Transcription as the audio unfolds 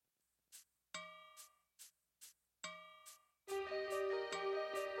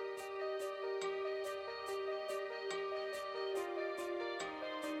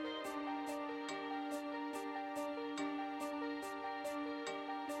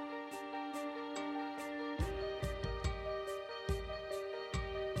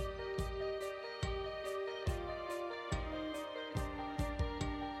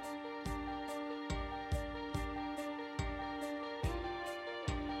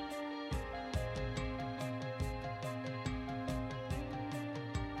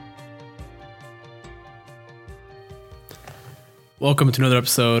Welcome to another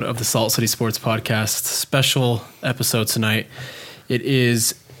episode of the Salt City Sports Podcast. Special episode tonight. It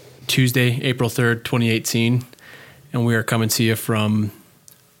is Tuesday, April 3rd, 2018, and we are coming to you from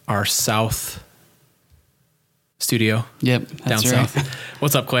our south studio. Yep, that's down right. south.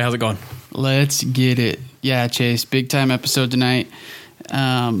 What's up, Clay? How's it going? Let's get it. Yeah, Chase, big time episode tonight.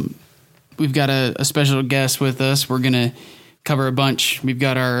 We've got a special guest with us. We're going to cover a bunch. We've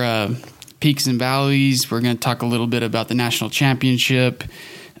got our peaks and valleys. We're going to talk a little bit about the national championship,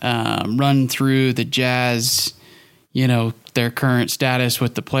 run through the Jazz, their current status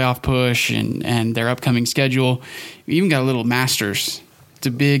with the playoff push and their upcoming schedule. We even got a little Masters. It's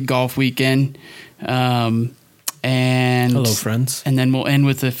a big golf weekend. And hello, friends. And then we'll end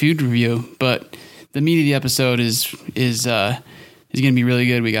with a food review. But the meat of the episode is going to be really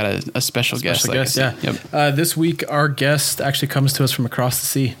good. We got a special guest. Yeah. Yep. This week, our guest actually comes to us from across the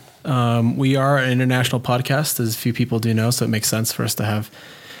sea. We are an international podcast, as few people do know, so it makes sense for us to have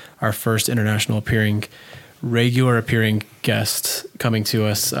our first regular appearing guest coming to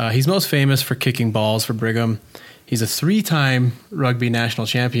us. He's most famous for kicking balls for Brigham. He's a 3-time rugby national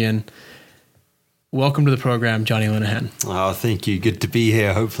champion. Welcome to the program, Johnny Linehan. Oh, thank you. Good to be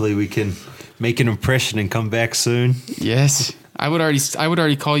here. Hopefully we can make an impression and come back soon. Yes. I would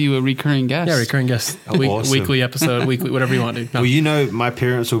already call you a recurring guest. Yeah, recurring guest. Awesome. Weekly episode, weekly, whatever you want, dude. No. Well, my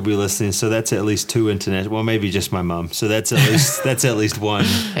parents will be listening, so that's at least 2 international. Well, maybe just my mom. So that's at least one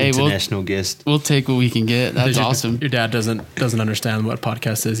international guest. We'll take what we can get. That's awesome. Your dad doesn't understand what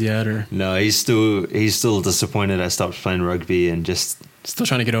podcast is yet, or no? He's still disappointed I stopped playing rugby and just still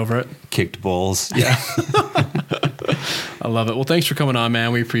trying to get over it. Kicked balls. Yeah. I love it. Well, thanks for coming on,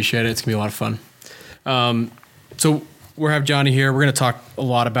 man. We appreciate it. It's gonna be a lot of fun. So we'll have Johnny here. We're going to talk a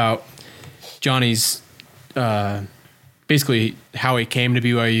lot about Johnny's, basically how he came to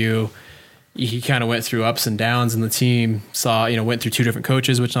BYU. He kind of went through ups and downs in the team, went through 2 different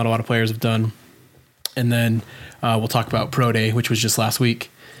coaches, which not a lot of players have done. And then we'll talk about Pro Day, which was just last week,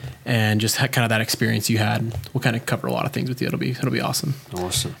 and just kind of that experience you had. We'll kind of cover a lot of things with you. It'll be awesome.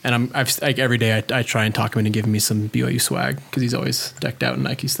 Awesome. And I've every day I try and talk him into giving me some BYU swag because he's always decked out in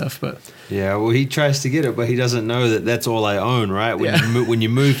Nike stuff. But yeah, well, he tries to get it, but he doesn't know that that's all I own, right? When you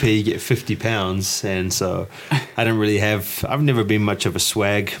move here, you get 50 pounds, and so I've never been much of a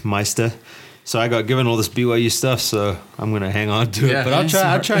swag meister. So I got given all this BYU stuff, so I'm going to hang on to it. But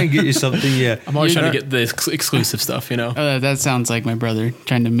I'll try and get you something, yeah. I'm always trying to get the exclusive stuff, That sounds like my brother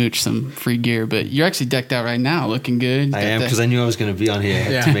trying to mooch some free gear, but you're actually decked out right now, looking good. I am, because I knew I was going to be on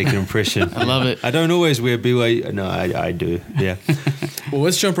here to make an impression. I love it. I don't always wear BYU. No, I do, yeah. Well,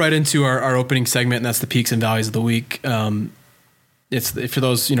 let's jump right into our opening segment, and that's the peaks and valleys of the week. It's for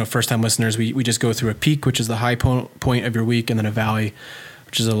those, first-time listeners, we just go through a peak, which is the high point of your week, and then a valley,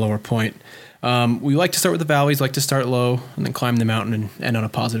 which is a lower point. We like to start with the valleys, like to start low and then climb the mountain and end on a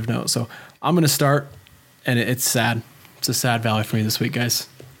positive note. So I'm going to start, and it's sad. It's a sad valley for me this week, guys.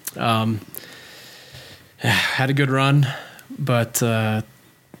 Had a good run, but got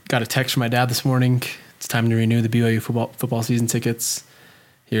a text from my dad this morning. It's time to renew the BYU football season tickets.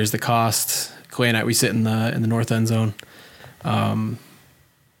 Here's the cost. Clay and I, we sit in the north end zone.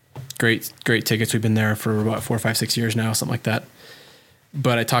 Great tickets. We've been there for about 4, 5, 6 years now, something like that.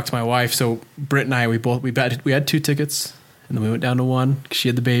 But I talked to my wife. So Britt and I, we had 2 tickets, and then we went down to 1 because she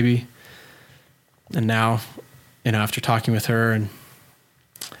had the baby. And now, after talking with her, and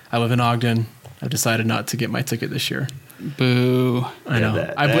I live in Ogden, I've decided not to get my ticket this year. Boo! I know.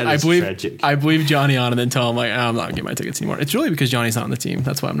 That is tragic. I believe Johnny on, and then tell him I'm not getting my tickets anymore. It's really because Johnny's not on the team.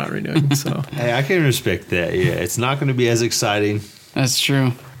 That's why I'm not renewing. So hey, I can respect that. Yeah, it's not going to be as exciting. That's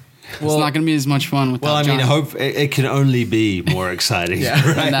true. Well, it's not going to be as much fun without Johnny. I hope it can only be more exciting. Yeah,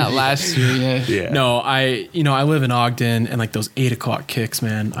 right? Than that last year. Yeah. No, I live in Ogden, and like those 8 o'clock kicks,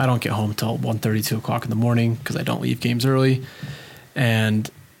 man. I don't get home until 1:30, 2 o'clock in the morning because I don't leave games early,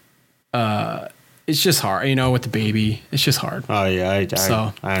 and it's just hard. With the baby, it's just hard. Oh yeah,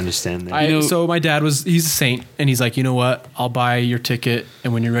 I understand that. So my dad he's a saint, and he's like, you know what? I'll buy your ticket,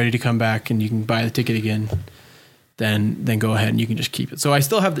 and when you're ready to come back, and you can buy the ticket again. Then go ahead and you can just keep it. So I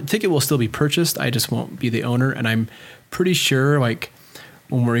still have the ticket will still be purchased. I just won't be the owner. And I'm pretty sure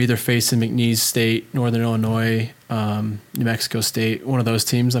when we're either facing McNeese State, Northern Illinois, New Mexico State, one of those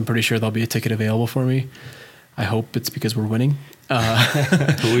teams, I'm pretty sure there'll be a ticket available for me. I hope it's because we're winning.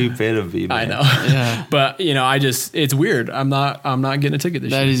 We better be, man. I know. Yeah. But it's weird. I'm not getting a ticket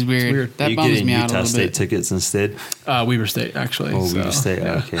this year. That is weird. That bums me out a little bit. Utah State tickets instead? Weber State, actually. Oh, Weber State.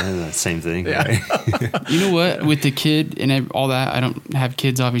 Yeah. Okay, that's the same thing. Yeah. Right? You know what? With the kid and all that, I don't have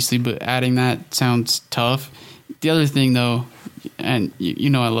kids, obviously, but adding that sounds tough. The other thing, though, and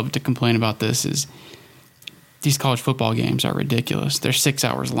I love to complain about this, is these college football games are ridiculous. They're 6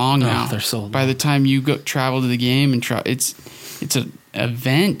 hours long now. They're so long. By the time you travel to the game and it's an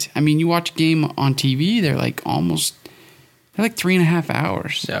event. I mean, you watch a game on TV, they're like 3.5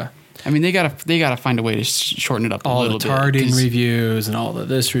 hours. Yeah. I mean, they gotta find a way to shorten it up All a little the bit. targeting reviews and all the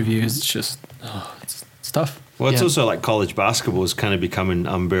this reviews. It's just, it's tough. Well, it's Yeah. also like college basketball is kind of becoming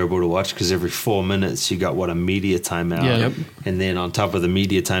unbearable to watch because every 4 minutes you got a media timeout, Yeah. Yep. and then on top of the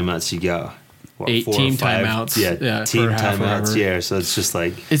media timeouts you got 8 4 or team 5 timeouts. yeah, For team half or timeouts, whatever. yeah. So it's just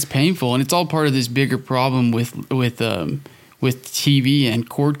like It's painful, and it's all part of this bigger problem with TV and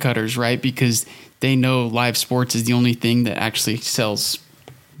cord cutters, right? Because they know live sports is the only thing that actually sells.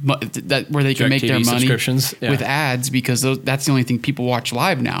 That where they can make their DirecTV money subscriptions, yeah. with ads because that's the only thing people watch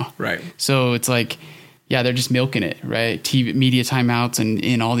live now. Right. So it's like, yeah, they're just milking it, right? TV media timeouts and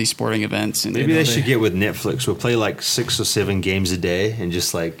in all these sporting events. And maybe they should get with Netflix. We'll play like 6 or 7 games a day and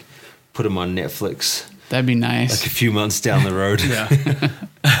just like put them on Netflix. That'd be nice. Like a few months down the road. Yeah.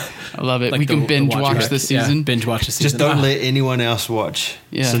 I love it. Like we can the binge watch Direct. the season. Yeah, binge watch the season. Just don't let anyone else watch.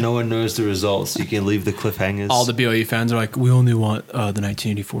 Yeah. So no one knows the results. You can leave the cliffhangers. All the BYU fans are like, we only want the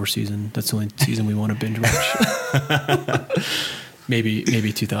 1984 season. That's the only season we want to binge watch.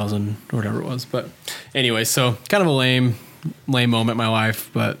 maybe 2000 or whatever it was. But anyway, so kind of a lame moment in my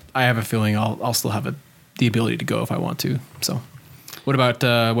life. But I have a feeling I'll still have the ability to go if I want to. So what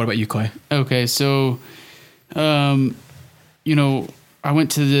about you, Clay? Okay, so, I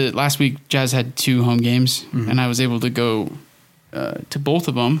went to last week. Jazz had 2 home games, and I was able to go to both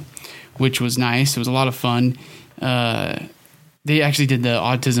of them, which was nice. It was a lot of fun. They actually did the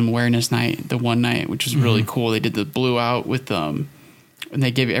autism awareness night, the one night, which was really cool. They did the blue out with and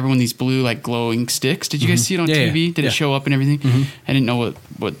they gave everyone these blue like glowing sticks. Did you guys see it on TV? Yeah. Did it show up and everything? I didn't know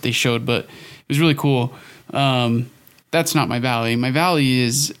what they showed, but it was really cool. That's not my valley. My valley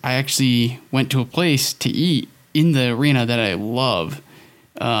is I actually went to a place to eat in the arena that I love,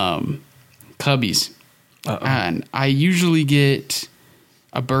 Cubby's. And I usually get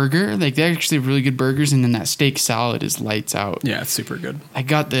a burger. Like, they're actually really good burgers, and then that steak salad is lights out. Yeah, it's super good. I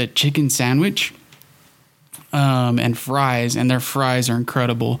got the chicken sandwich and fries, and their fries are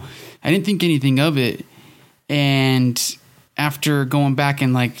incredible. I didn't think anything of it, and after going back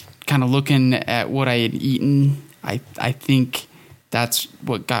and like kind of looking at what I had eaten, I think that's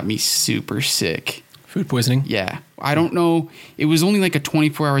what got me super sick. Food poisoning. Yeah. I don't know. It was only like a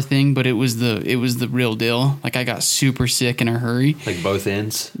 24-hour thing, but it was the real deal. Like, I got super sick in a hurry. Like both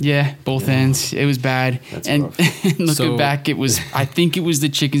ends. Yeah, both ends. It was bad. That's and rough. looking back, I think it was the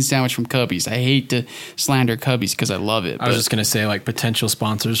chicken sandwich from Cubby's. I hate to slander Cubby's because I love it. I was just gonna say, like, potential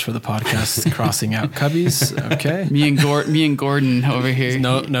sponsors for the podcast crossing out Cubby's. Okay. me and Gordon over here.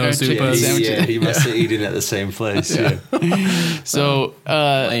 No Our chicken Zupas. sandwiches. Yeah, he must have eaten at the same place. Yeah. So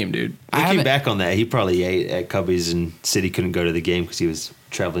Lame, dude. I Looking haven't. back on that, he probably ate at Cubby's and said he couldn't go to the game because he was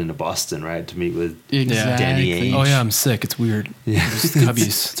traveling to Boston, right, to meet with Exactly. Danny Ainge. Oh yeah, I'm sick. It's weird. Yeah. Just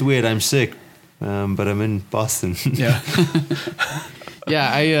Cubby's. It's weird. I'm sick, but I'm in Boston. Yeah.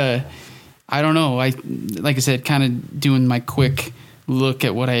 Yeah, I don't know. Like I said, kind of doing my quick look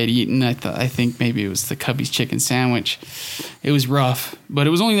at what I had eaten. I think maybe it was the Cubby's chicken sandwich. It was rough, but it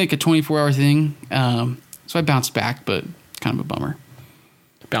was only like a 24-hour thing. So I bounced back, but kind of a bummer.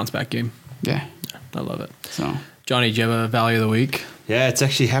 Bounce back game. Yeah. I love it. So, Johnny, do you have a Value of the Week? Yeah, it's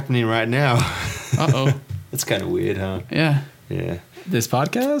actually happening right now. uh-oh. It's kind of weird, huh? Yeah. Yeah. This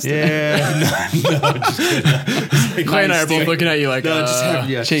podcast? Yeah. Clay and I are both looking at you like,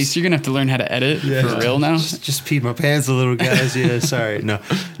 yeah. Chase, you're going to have to learn how to edit for real now. Just peed my pants a little, guys. Yeah, sorry. No.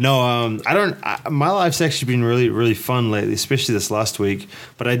 My life's actually been really, really fun lately, especially this last week.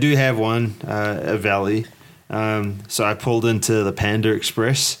 But I do have one, a Valley. So I pulled into the Panda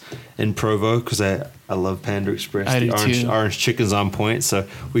Express in Provo because I love Panda Express. I the do too. orange chicken's on point. So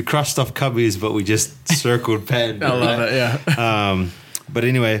we crossed off Cubby's, but we just circled Panda. I love it, yeah. But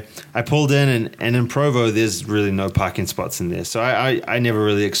anyway, I pulled in, and in Provo, there's really no parking spots in there. So I never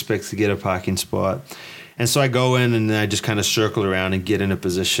really expect to get a parking spot. And so I go in, and I just kind of circle around and get in a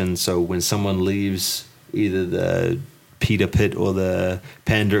position. So when someone leaves either the Pita Pit or the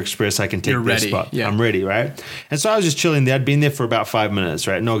Panda Express, I can take You're their ready, spot. yeah. I'm ready, right? And so I was just chilling there. I'd been there for about 5 minutes,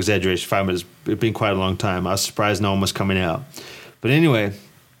 right? No exaggeration, 5 minutes. It'd been quite a long time. I was surprised no one was coming out. But anyway,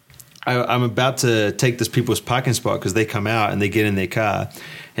 I'm about to take this people's parking spot because they come out and they get in their car.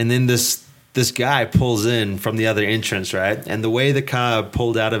 And then this guy pulls in from the other entrance, right? And the way the car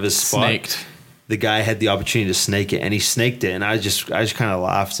pulled out of his spot, Snaked. the guy had the opportunity to snake it, and he snaked it. And I just kind of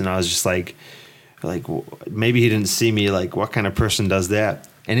laughed, and I was just like maybe he didn't see me. Like, what kind of person does that?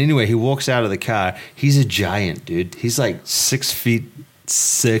 And anyway, he walks out of the car. He's a giant, dude. He's like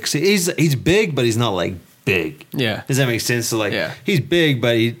 6'6". He's big, but he's not like big. Yeah. Does that make sense? So like, Yeah. he's big,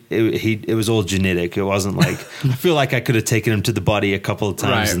 but it was all genetic. It wasn't like, I feel like I could have taken him to the body a couple of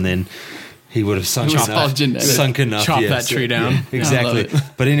times Right. and then he would have sunk It was all enough. genetic. Sunk enough. Chop yeah. that tree down. Yeah, exactly. I love it.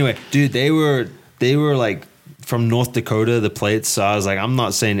 But anyway, dude, they were like from North Dakota, the plates. So I was like, I'm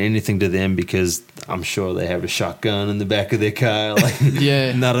not saying anything to them because I'm sure they have a shotgun in the back of their car. Like,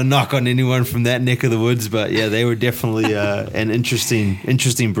 Yeah. not a knock on anyone from that neck of the woods, but yeah, they were definitely an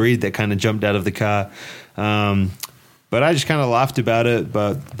interesting breed that kind of jumped out of the car. But I just kind of laughed about it.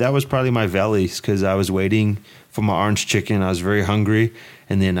 But that was probably my valleys because I was waiting for my orange chicken. I was very hungry.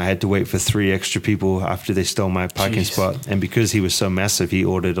 And then I had to wait for 3 extra people after they stole my parking Jeez. spot. And because he was so massive, he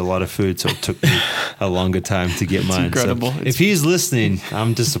ordered a lot of food. So it took me a longer time to get mine. incredible. So if he's listening,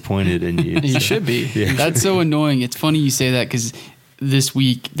 I'm disappointed in you. You should be. Yeah. That's so annoying. It's funny you say that because this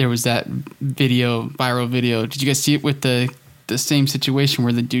week there was that viral video. Did you guys see it with the same situation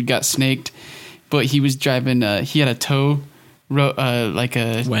where the dude got snaked, but he was driving? He had a like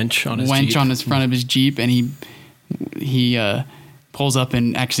a Wench on his Jeep. on his front of his Jeep, and he pulls up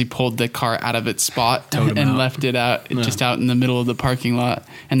and actually pulled the car out of its spot Towed him and out. left it out just out in the middle of the parking lot,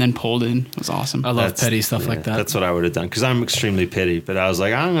 and then pulled in. It was awesome. I love That's- petty stuff yeah, like that. That's what I would have done because I'm extremely petty. But I was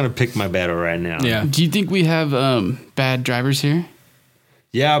like, I'm going to pick my battle right now. Yeah. Do you think we have bad drivers here?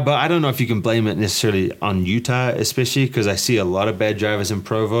 Yeah, but I don't know if you can blame it necessarily on Utah, especially because I see a lot of bad drivers in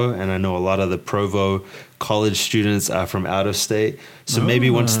Provo, and I know a lot of the Provo college students are from out of state. So maybe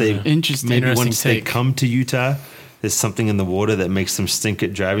once they Interesting. Interesting once they take. come to Utah, there's something in the water that makes them stink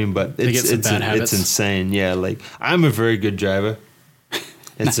at driving. But They it's get some it's bad habits. it's insane. Yeah, like I'm a very good driver.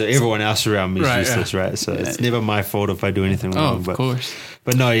 And so everyone else around me is Right, useless, right? So it's never my fault if I do anything Oh, wrong. of but, course.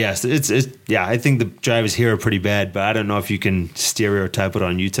 But no, yes, it's yeah. I think the drivers here are pretty bad, but I don't know if you can stereotype it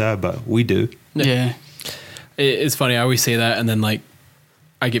on Utah, but we do. Yeah. It's funny. I always say that, and then like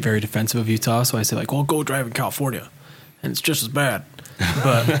I get very defensive of Utah, so I say like, "Well, go drive in California," and it's just as bad.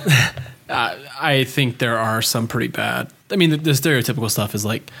 But I think there are some pretty bad. I mean, the stereotypical stuff is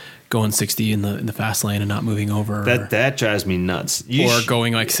like going 60 in the fast lane and not moving over, That drives me nuts. or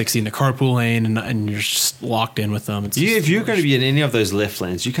going like 60 in the carpool lane and you're just locked in with them. It's just If you're the going to worst. be in any of those left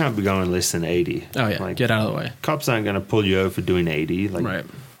lanes, you can't be going less than 80. Oh yeah, Like, get out of the way. cops aren't going to pull you over for doing 80. Like, Right.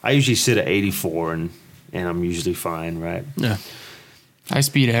 I usually sit at 84 and I'm usually fine, right? Yeah. I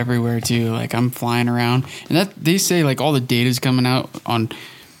speed everywhere too. Like I'm flying around, and that they say like all the data's coming out on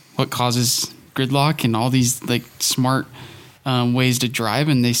what causes gridlock and all these like smart ways to drive,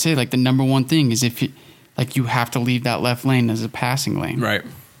 and they say like the number one thing is if you have to leave that left lane as a passing lane. Right.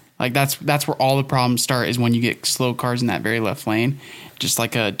 Like that's where all the problems start is when you get slow cars in that very left lane, just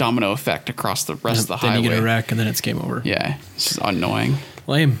like a domino effect across the rest of the Then highway. you get a wreck and then it's game over. Yeah, it's just annoying.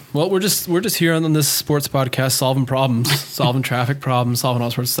 Lame. Well, we're just here on this sports podcast solving problems, solving traffic problems, solving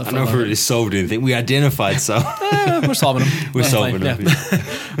all sorts of stuff. I don't know if we really solved anything. We identified some. We're solving them. We're That's solving fine.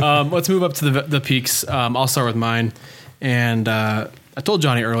 them. Let's move up to the peaks. I'll start with mine. And I told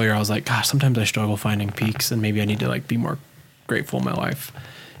Johnny earlier, I was like, gosh, sometimes I struggle finding peaks, and maybe I need to like be more grateful in my life.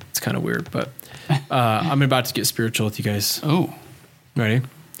 It's kind of weird, but I'm about to get spiritual with you guys. Oh, Ready?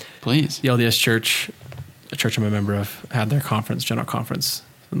 please. The LDS Church, a church I'm a member of, had their conference, general conference.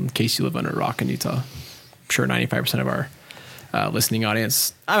 In case you live under a rock in Utah, I'm sure 95% of our listening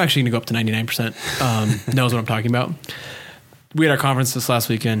audience, I'm actually going to go up to 99%, knows what I'm talking about. We had our conference this last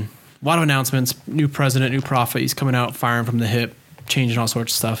weekend. A lot of announcements, new president, new prophet. He's coming out firing from the hip, changing all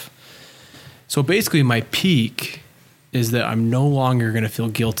sorts of stuff. So basically my peak is that I'm no longer going to feel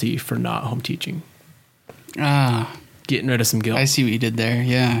guilty for not home teaching. Ah, Getting rid of some guilt. I see what you did there.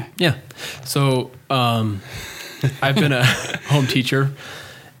 Yeah. Yeah. So I've been a home teacher,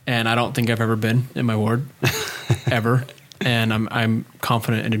 and I don't think I've ever been in my ward, ever. And I'm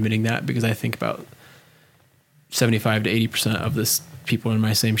confident in admitting that because I think about 75 to 80% of this people in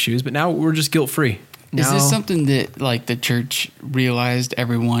my same shoes. But now we're just guilt free. Is this something that like the church realized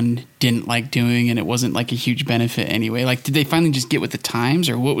everyone didn't like doing and it wasn't like a huge benefit anyway? Like, did they finally just get with the times,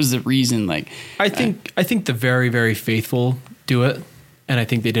 or what was the reason? Like, I think the very, very faithful do it, and I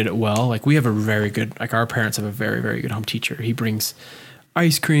think they did it well. Like we have a very good, like our parents have a very, very good home teacher. He brings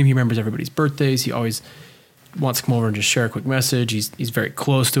ice cream. He remembers everybody's birthdays. He always wants to come over and just share a quick message. He's very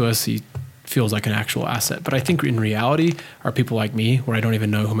close to us. He feels like an actual asset. But I think in reality, are people like me where I don't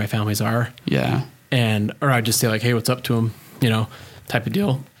even know who my families are, yeah, or I just say like, hey, what's up to them, type of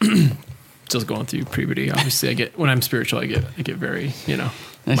deal. Still going through puberty. Obviously, when I'm spiritual, I get very,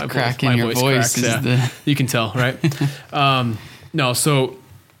 That's my crack in your voice is the- you can tell, right? No, so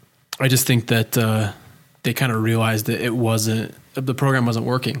I just think that they kind of realized that the program wasn't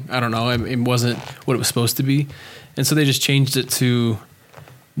working. I don't know. It wasn't what it was supposed to be. And so they just changed it to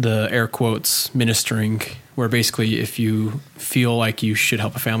the air quotes ministering, where basically if you feel like you should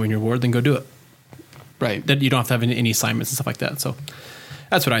help a family in your ward, then go do it. Right. That you don't have to have any assignments and stuff like that. So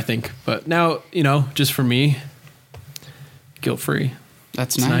that's what I think. But now, just for me, guilt-free.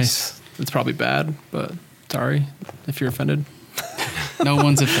 That's It's nice. nice. It's probably bad, but sorry if you're offended. No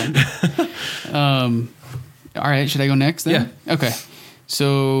one's offended. All right. Should I go next then? Yeah. Okay.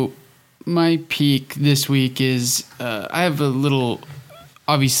 So my peak this week is I have a little,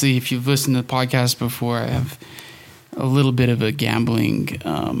 obviously, if you've listened to the podcast before, I have a little bit of a gambling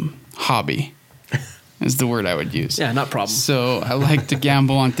hobby is the word I would use. Yeah, not a problem. So I like to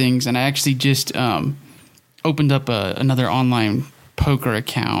gamble on things, and I actually just opened up another online poker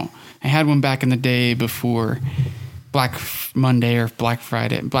account. I had one back in the day before Black Monday,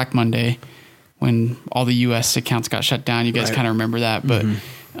 when all the U.S. accounts got shut down. You guys Right. kind of remember that, but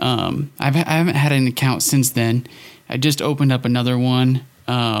I haven't had an account since then. I just opened up another one,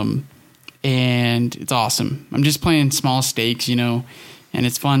 and it's awesome. I'm just playing small stakes, and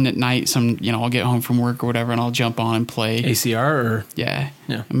it's fun at night. I'll get home from work or whatever, and I'll jump on and play. ACR or Yeah.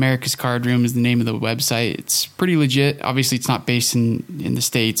 Yeah. America's Card Room is the name of the website. It's pretty legit. Obviously, it's not based in the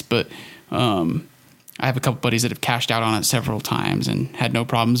States, but I have a couple buddies that have cashed out on it several times and had no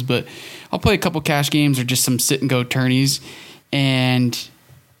problems. But I'll play a couple cash games or just some sit and go tourneys, and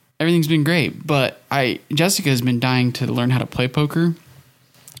everything's been great. But Jessica has been dying to learn how to play poker.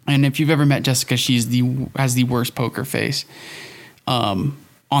 And if you've ever met Jessica, has the worst poker face on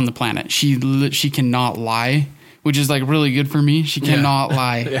the planet. She cannot lie, which is like really good for me. She cannot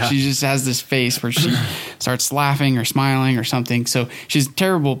lie. Yeah. She just has this face where she starts laughing or smiling or something. So she's a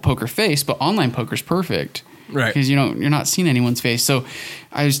terrible poker face, but online poker's perfect. Right. Because you're not seeing anyone's face. So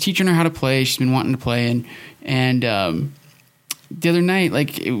I was teaching her how to play. She's been wanting to play, and the other night,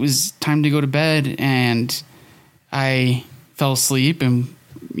 like, it was time to go to bed, and I fell asleep, and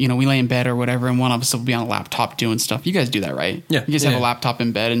we lay in bed or whatever, and one of us will be on a laptop doing stuff. You guys do that, right? Yeah. You guys Yeah, have a yeah. laptop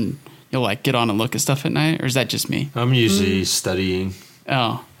in bed, and you'll like get on and look at stuff at night, or is that just me? I'm usually studying.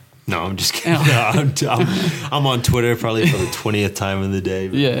 Oh, No, I'm just kidding. No, I'm on Twitter probably for the 20th time of the day.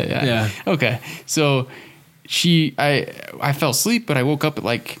 yeah. Okay, so I fell asleep, but I woke up at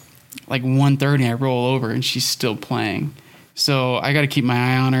like 1:30. I roll over, and she's still playing. So I got to keep my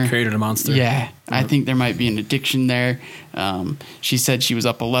eye on her. created a monster. Yeah, I think there might be an addiction there. She said she was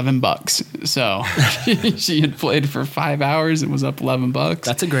up $11, so she had played for 5 hours and was up $11.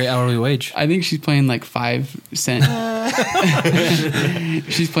 That's a great hourly wage. I think she's playing like 5 cent.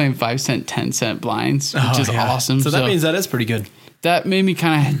 She's playing 5 cent, 10 cent blinds, which is yeah. awesome. So that means that is pretty good. that made me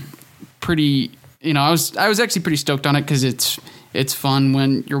kind of pretty. I was actually pretty stoked on it because it's fun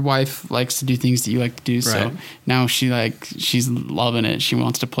when your wife likes to do things that you like to do. So Right. now she's loving it. She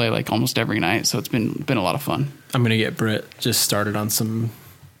wants to play like almost every night. So it's been a lot of fun. I'm gonna get Britt just started on some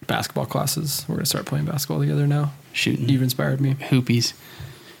basketball classes. We're gonna start playing basketball together now. Shooting You've inspired me. hoopies.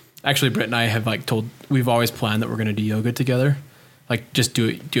 Actually, Britt and I have we've always planned that we're gonna do yoga together. Like just do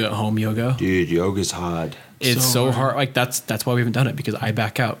it at home yoga. Dude, yoga's hard. It's so hard. Like that's why we haven't done it, because I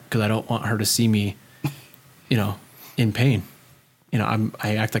back out because I don't want her to see me, in pain.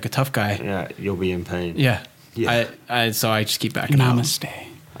 I act like a tough guy. Yeah, you'll be in pain. Yeah. Yeah. So I just keep backing out. Namaste.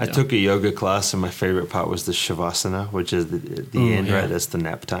 I took a yoga class, and my favorite part was the shavasana, which is the end, yeah. right? That's the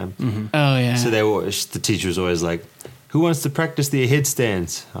nap time. Oh yeah. So the teacher was always like, "Who wants to practice the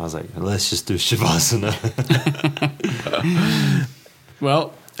headstands?" I was like, "Let's just do shavasana."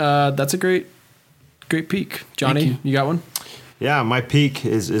 Well, that's a great peak. Johnny, Thank you got one? Yeah, my peak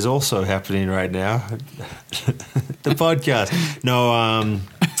is also happening right now. The podcast. No,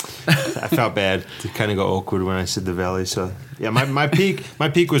 I felt bad. It kind of got awkward when I said the Valley. So yeah, my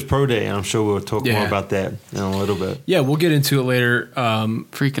peak was Pro Day, and I'm sure we'll talk more Yeah. about that in a little bit. Yeah, we'll get into it later.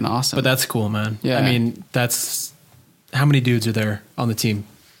 Freaking awesome. But that's cool, man. Yeah. I mean, that's how many dudes are there on the team?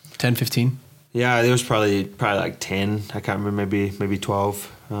 10, 15? Yeah, there was probably like 10. I can't remember, maybe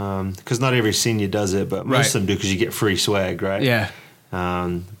 12. Because not every senior does it, but most Right. of them do because you get free swag, right? Yeah.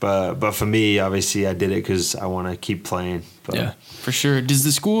 But for me, obviously, I did it because I want to keep playing. But Yeah. for sure. Does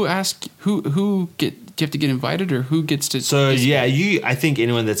the school ask who do you have to get invited, or who gets to? So yeah, I think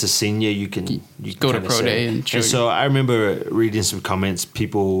anyone that's a senior, you can Go to kinda Pro say. Day and show And so I remember reading some comments.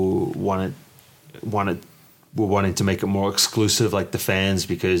 People were wanting to make it more exclusive, like the fans,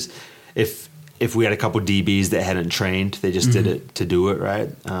 because if we had a couple DBs that hadn't trained, they just did it to do it, right?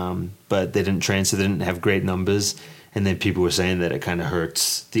 But they didn't train, so they didn't have great numbers. And then people were saying that it kind of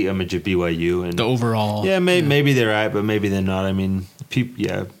hurts the image of BYU and The overall. yeah, maybe they're right, but maybe they're not. I mean,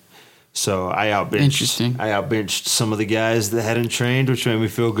 yeah. So I Interesting. outbenched some of the guys that hadn't trained, which made me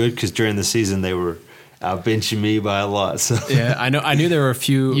feel good because during the season they were outbenching me by a lot. So Yeah, I knew there were a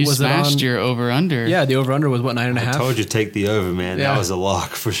few. You was it on? smashed your over-under. Yeah, the over under was what, 9.5. I told you take the over, man. Yeah. That was a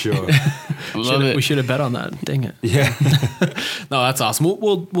lock for sure. Love it. We should have bet on that. Dang it. Yeah. No, that's awesome.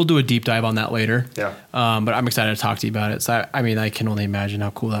 We'll do a deep dive on that later. Yeah. But I'm excited to talk to you about it. So I can only imagine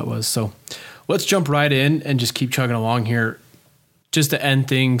how cool that was. So let's jump right in and just keep chugging along here. Just to end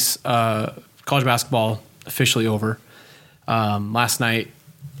things, college basketball officially over. Last night,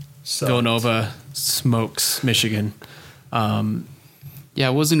 Villanova smokes Michigan. Yeah,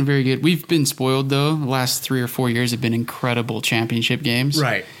 it wasn't very good. We've been spoiled, though. The last 3 or 4 years have been incredible championship games.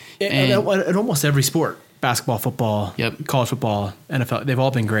 Right. In almost every sport. Basketball, football, Yep. college football, NFL, they've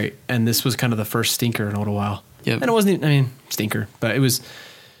all been great. And this was kind of the first stinker in a little while. Yep. And it wasn't, stinker, but it was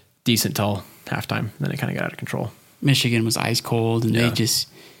decent till halftime. Then it kind of got out of control. Michigan was ice cold, and Yeah.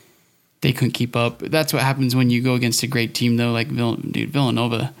 they couldn't keep up. That's what happens when you go against a great team, though. Like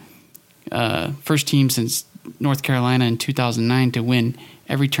Villanova, first team since North Carolina in 2009 to win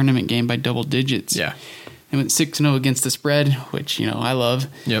every tournament game by double digits. Yeah. They went 6-0 against the spread, which I love.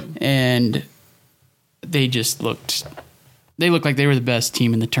 Yep. And they just looked like they were the best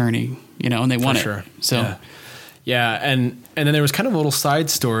team in the tourney, and they won For sure. it. So Yeah, and then there was kind of a little side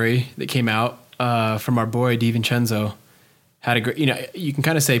story that came out from our boy DiVincenzo. Had a great, you can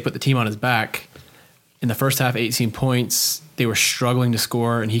kind of say put the team on his back. In the first half, 18 points. They were struggling to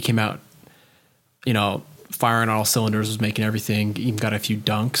score, and he came out, firing on all cylinders, was making everything. Even got a few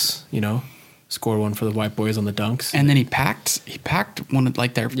dunks, scored one for the white boys on the dunks. and then he packed one of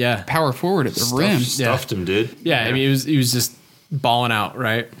their power forward at the rim. Stuffed him, dude. Yeah, I mean, he was just balling out,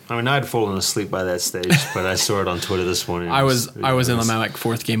 right? I mean, I'd fallen asleep by that stage, but I saw it on Twitter this morning. I was in my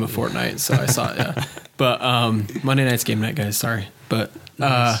fourth game of Fortnite, so I saw it. Yeah, but Monday night's game night, guys. Sorry, but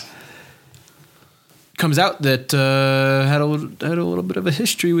comes out that had a little bit of a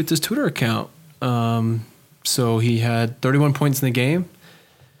history with his Twitter account. So he had 31 points in the game,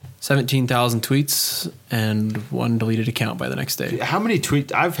 17,000 tweets, and one deleted account by the next day. How many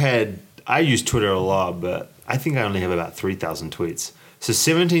tweets I use Twitter a lot, but I think I only have about 3,000 tweets. So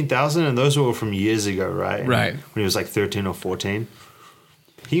 17,000, and those were all from years ago, right? Right. When he was like 13 or 14.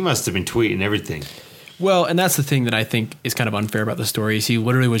 He must have been tweeting everything. Well, and that's the thing that I think is kind of unfair about the story is he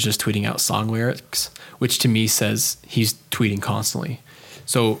literally was just tweeting out song lyrics, which to me says he's tweeting constantly.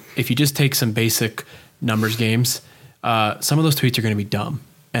 So if you just take some basic numbers games, some of those tweets are going to be dumb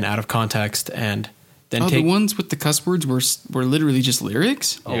and out of context, and then the ones with the cuss words were literally just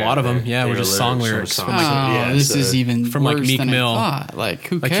lyrics. A lot of them, were just song lyrics. This is even from like worse Meek than I Mill. thought. Like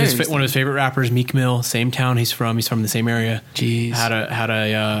who Like cares? one of his favorite rappers, Meek Mill, same town he's from the same area. Jeez. Had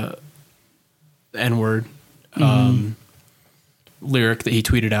a N-word lyric that he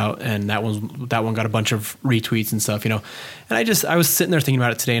tweeted out, and that one got a bunch of retweets and stuff, And I was sitting there thinking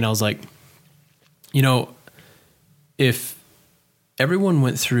about it today, and I was like, if everyone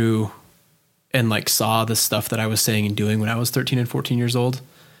went through and like saw the stuff that I was saying and doing when I was 13 and 14 years old,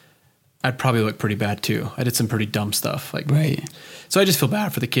 I'd probably look pretty bad too. I did some pretty dumb stuff, Right. So I just feel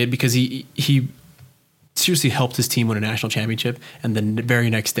bad for the kid because he seriously helped his team win a national championship, and then the very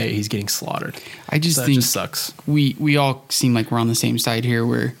next day he's getting slaughtered. I just So that think just sucks. We all seem like we're on the same side here,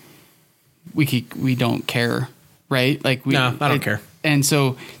 where we don't care, right? Like No, I don't care. And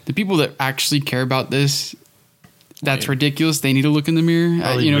so the people that actually care about this, that's ridiculous. They need to look in the mirror.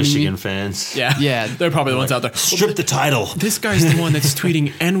 Probably you know Michigan what I mean? fans. Yeah. They're probably the ones out there. Strip the title. This guy's the one that's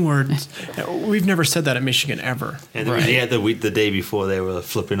tweeting N-words. We've never said that at Michigan ever. And Right. the day before they were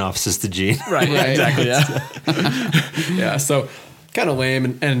flipping off Sister Jean. Right. Right. Exactly. Yeah. Yeah. So kind of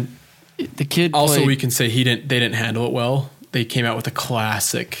lame. And The kid also played- we can say they didn't handle it well. They came out with a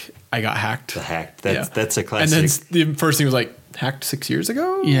classic. I got hacked. The hack. That's a classic. And then the first thing was like hacked 6 years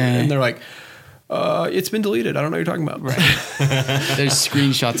ago. Yeah. And they're like, it's been deleted. I don't know what you're talking about. Right. there's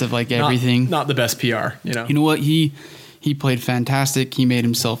screenshots of like everything. Not the best PR. You know what? He played fantastic. He made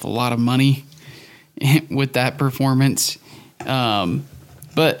himself a lot of money with that performance.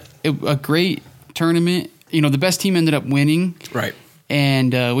 But a great tournament. The best team ended up winning. Right.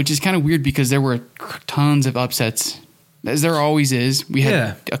 And which is kind of weird because there were tons of upsets, as there always is. We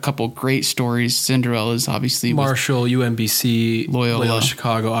had a couple great stories. Cinderella's obviously Marshall, UMBC, Loyola,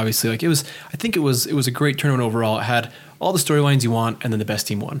 Chicago. Obviously, like I think it was a great tournament overall. It had all the storylines you want, and then the best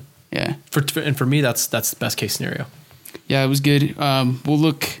team won. Yeah. For me, that's the best case scenario. Yeah, it was good. We'll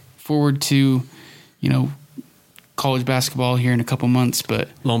look forward to, college basketball here in a couple months, but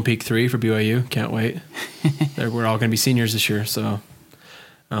Lone Peak 3 for BYU. Can't wait. We're all going to be seniors this year, so.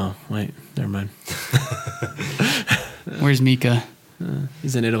 Oh, wait. Never mind. Where's Mika?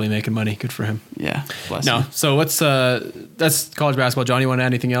 He's in Italy making money. Good for him. Yeah. Bless No. him. So that's college basketball. John, you want to add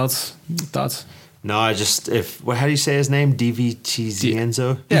anything else? Thoughts? No, I just how do you say his name?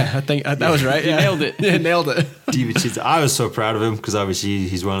 DiVincenzo. Yeah, I think that was right. You Yeah. nailed it. Yeah, nailed it. DiVincenzo. I was so proud of him because obviously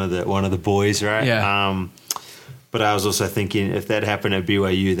he's one of the boys, right? Yeah. But I was also thinking if that happened at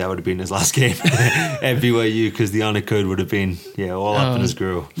BYU, that would have been his last game at BYU because the honor code would have been all up in his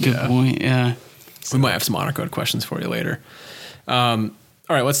grill. Good point. Yeah. We might have some honor code questions for you later. All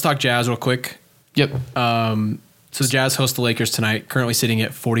right, let's talk Jazz real quick. Yep. So the Jazz host the Lakers tonight, currently sitting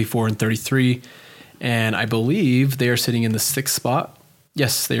at 44-33, and I believe they are sitting in the 6th spot.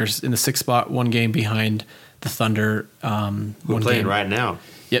 Yes, they are in the 6th spot, one game behind the Thunder. We're playing right now.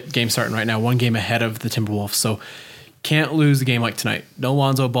 Yep, game starting right now, one game ahead of the Timberwolves. So can't lose a game like tonight. No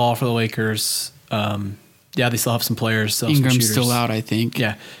Lonzo Ball for the Lakers. They still have some players. Still have some Ingram's shooters. still out, I think.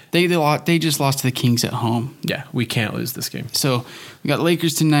 Yeah. They just lost to the Kings at home. Yeah, we can't lose this game. So we got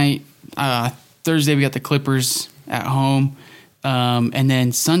Lakers tonight. Thursday we got the Clippers at home, and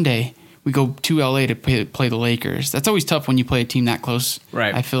then Sunday we go to LA to play the Lakers. That's always tough when you play a team that close.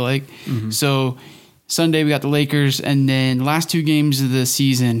 Right. I feel like. So Sunday we got the Lakers, and then last 2 games of the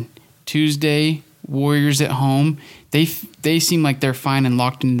season. Tuesday Warriors at home. They seem like they're fine and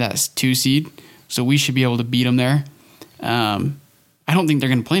locked into that 2 seed, so we should be able to beat them there. I don't think they're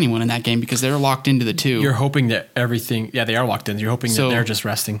going to play anyone in that game because they're locked into the 2. You're hoping that everything... Yeah, they are locked in. You're hoping that they're just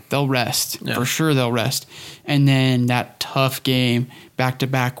resting. They'll rest. Yeah. For sure they'll rest. And then that tough game,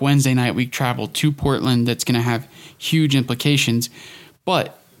 back-to-back Wednesday night, we travel to Portland. That's going to have huge implications.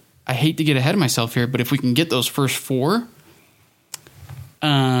 But I hate to get ahead of myself here, but if we can get those first 4...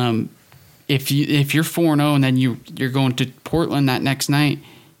 if you're 4-0 and then you're going to Portland that next night,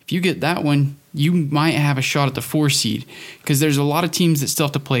 if you get that one, you might have a shot at the 4 seed because there's a lot of teams that still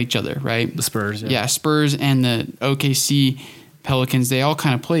have to play each other, right? The Spurs, yeah, Spurs and the OKC Pelicans, they all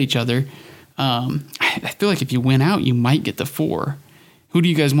kind of play each other. I feel like if you win out, you might get the 4. Who do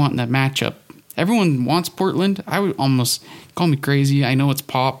you guys want in that matchup? Everyone wants Portland. I would almost call me crazy. I know it's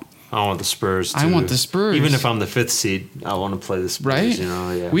Pop. I want the Spurs, too. I want the Spurs. Even if I'm the 5th seed, I want to play the Spurs, right?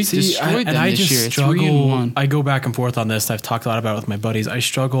 Yeah. We destroyed them this year. It's 3-1. I go back and forth on this. I've talked a lot about it with my buddies. I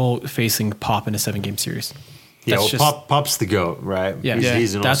struggle facing Pop in a 7-game series. Pop's the GOAT, right? Yeah,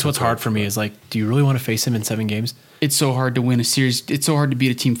 He's an that's awesome what's hard for me is like, do you really want to face him in 7 games? It's so hard to win a series. It's so hard to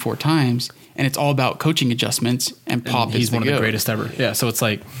beat a team 4 times, and it's all about coaching adjustments, and Pop And he's is the one of the GOAT. greatest ever. Yeah, so it's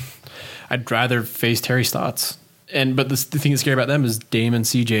like, I'd rather face Terry Stotts. But the thing that's scary about them is Dame and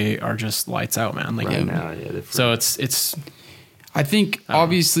CJ are just lights out, man. Like right now. Yeah, so it's. I think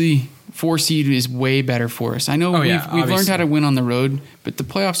obviously 4 seed is way better for us. I know we've learned how to win on the road, but the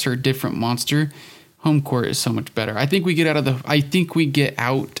playoffs are a different monster. Home court is so much better. I think we get out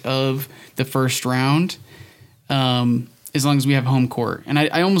of the first round, as long as we have home court. And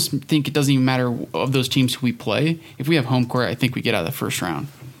I almost think it doesn't even matter of those teams who we play. If we have home court, I think we get out of the first round.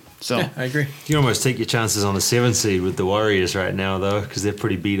 So yeah, I agree. You almost take your chances on the 7th seed with the Warriors right now, though, because they're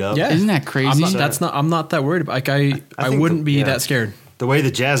pretty beat up. Yeah, isn't that crazy? I'm not that worried. Like I wouldn't be that scared. The way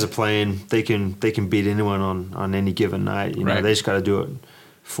the Jazz are playing, they can beat anyone on any given night. You know, they just got to do it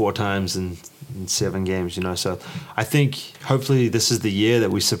 4 times in 7 games. You know, so I think hopefully this is the year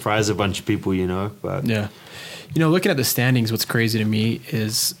that we surprise a bunch of people. You know, but yeah, looking at the standings, what's crazy to me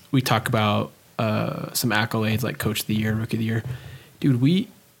is we talk about some accolades like Coach of the Year, Rookie of the Year, dude. We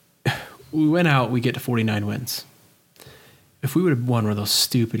went out, we get to 49 wins. If we would have won one of those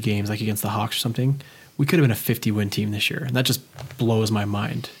stupid games like against the Hawks or something, we could have been a 50-win team this year. And that just blows my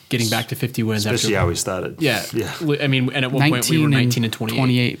mind, getting back to 50 wins. Especially how we started. Yeah. I mean, and at one point we were 19 and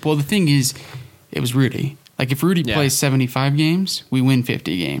 28. Well, the thing is, it was Rudy. Like if Rudy plays 75 games, we win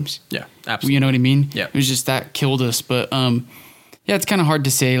 50 games. Yeah, absolutely. You know what I mean? Yeah. It was just that killed us. But yeah, it's kind of hard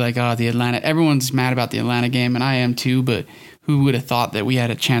to say like, the Atlanta, everyone's mad about the Atlanta game, and I am too, but who would have thought that we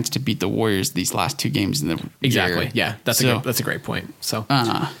had a chance to beat the Warriors these last 2 games in the exactly year? Yeah, that's a great point. So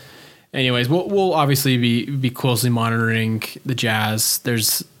anyways, we'll obviously be closely monitoring the Jazz.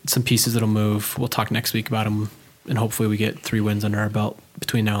 There's some pieces that'll move. We'll talk next week about them, and hopefully we get 3 wins under our belt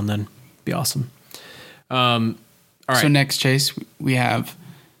between now and then. Be awesome. All right. So next, Chase, we have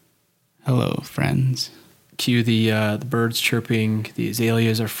hello friends. Cue the birds chirping, the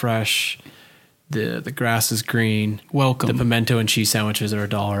azaleas are fresh, the grass is green. Welcome. The pimento and cheese sandwiches are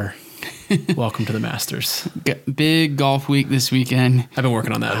 $1. Welcome to the Masters. Big golf week this weekend. I've been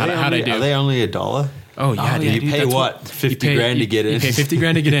working on that. How'd I do? Are they only $1? Oh yeah, dude. You pay what? 50 grand to get in. You pay 50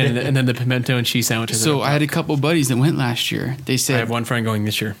 grand to get in, and then the pimento and cheese sandwiches. So I had a couple buddies that went last year. They said I have one friend going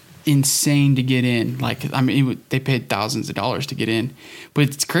this year. Insane to get in. Like I mean, they paid thousands of dollars to get in, but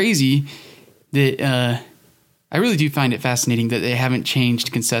it's crazy that I really do find it fascinating that they haven't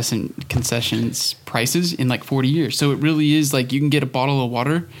changed concessions prices in like 40 years. So it really is like you can get a bottle of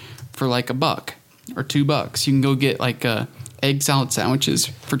water for like $1. or $2. You can go get like egg salad sandwiches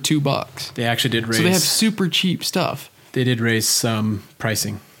for $2. They actually did raise. So they have super cheap stuff. They did raise some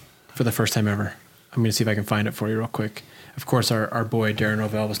pricing for the first time ever. I'm going to see if I can find it for you real quick. Of course, our boy Darren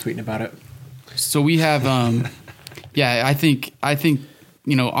Rovell was tweeting about it. So we have, yeah, I think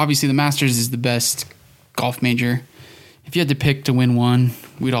obviously the Masters is the best golf major. If you had to pick to win one,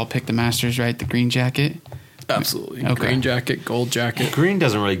 we'd all pick the Masters, right? The green jacket. Absolutely. Okay. Green jacket, gold jacket. Green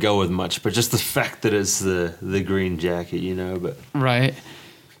doesn't really go with much, but just the fact that it's the green jacket, but Right.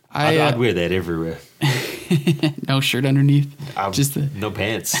 I'd wear that everywhere. No shirt underneath. No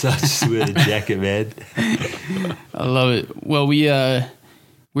pants. I just wear the jacket, man. I love it. Well, we were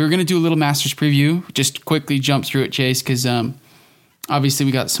going to do a little Masters preview. Just quickly jump through it, Chase, because obviously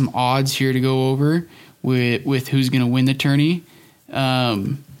we got some odds here to go over with who's going to win the tourney.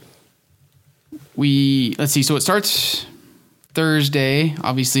 Let's see. So it starts Thursday.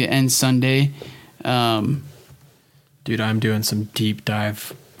 Obviously, it ends Sunday. Dude, I'm doing some deep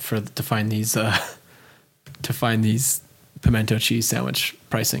dive to find these pimento cheese sandwich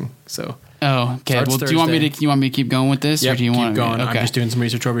pricing. So oh, okay. Well, do you want me to keep going with this, yep, or do you want keep going? Okay. I'm just doing some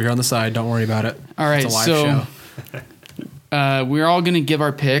research over here on the side. Don't worry about it. All right. It's a live show. We're all going to give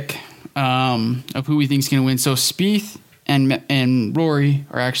our pick of who we think is going to win. So Spieth and Rory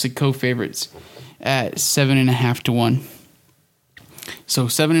are actually co-favorites at 7.5 to 1. So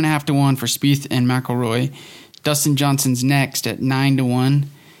 7.5 to 1 for Spieth and McIlroy. Dustin Johnson's next at 9 to 1,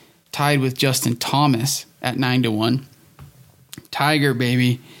 tied with Justin Thomas at 9 to 1. Tiger,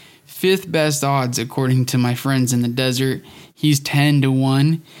 baby, 5th best odds according to my friends in the desert. He's 10 to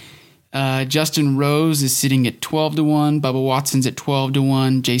 1. Justin Rose is sitting at 12 to 1. Bubba Watson's at 12 to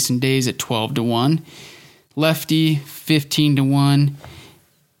 1. Jason Day's at 12 to 1. Lefty, 15 to 1.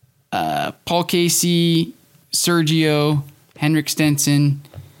 Paul Casey, Sergio, Henrik Stenson,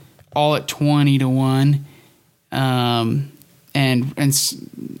 all at 20 to 1.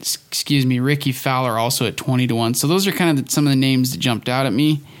 Excuse me, Ricky Fowler also at 20 to 1. So those are kind of some of the names that jumped out at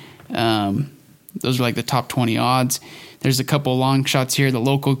me. Those are like the top 20 odds. There's a couple long shots here. The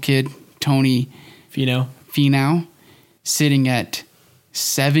local kid, Tony Finau, sitting at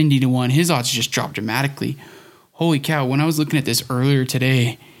 70 to 1. His odds just dropped dramatically. Holy cow. When I was looking at this earlier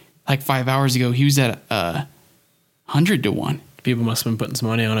today, like 5 hours ago, he was at 100 to 1. People must have been putting some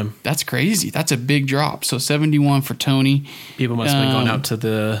money on him. That's crazy. That's a big drop. So 71 for Tony. People must have been going out to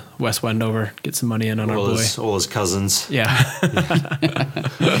the West Wendover, get some money in on our boy. All his cousins. Yeah.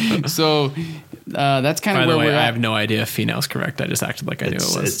 So that's kind of where we're at. I have no idea if Finau's correct. I just acted like I knew it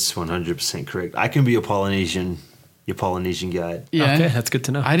was. It's 100% correct. I can be your Polynesian guide. Yeah. Okay, that's good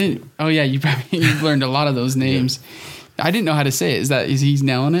to know. I didn't. Oh yeah, you've learned a lot of those names. Yeah. I didn't know how to say it. Is he's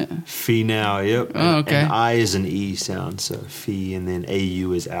nailing it? Finau, yep. Oh, okay. And I is an E sound, so Fee, and then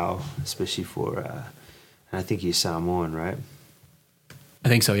AU is Ow, especially for, and I think he's Samoan, right? I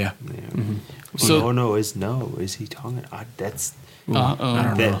think so, yeah. Mm-hmm. So, is he Tongan? I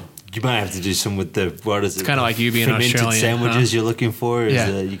don't know. You might have to do some with the, what is it? It's kind of like you being fermented Australian. sandwiches you're looking for?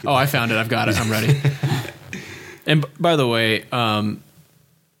 Yeah. I found it. I've got it. I'm ready. And by the way,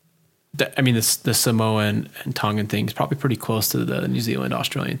 the Samoan and Tongan thing is probably pretty close to the New Zealand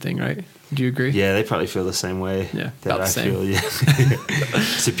Australian thing, right? Do you agree? Yeah, they probably feel the same way. Yeah, that about the same. feel. Yeah.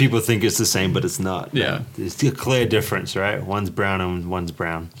 So people think it's the same, but it's not. Yeah, there's a clear difference, right? One's brown and one's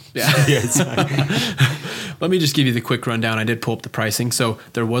brown. Yeah. Yeah. It's like, let me just give you the quick rundown. I did pull up the pricing. So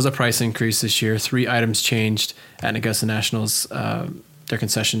there was a price increase this year. 3 items changed at Augusta Nationals. Their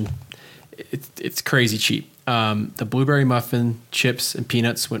concession, it's crazy cheap. The blueberry muffin, chips, and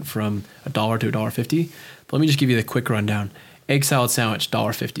peanuts went from $1 to $1.50. But let me just give you the quick rundown. Egg salad sandwich,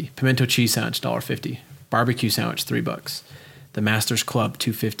 $1.50. Pimento cheese sandwich, $1.50. Barbecue sandwich, $3. The Masters Club,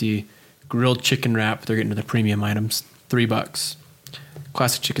 $2.50. Grilled chicken wrap, they're getting to the premium items, $3.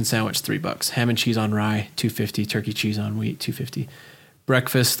 Classic chicken sandwich, $3. Ham and cheese on rye, $2.50. Turkey cheese on wheat, $2.50.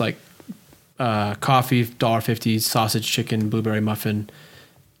 Breakfast, like coffee, $1.50. Sausage, chicken, blueberry muffin.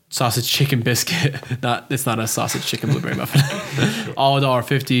 Sausage chicken biscuit. It's not a sausage chicken blueberry muffin. All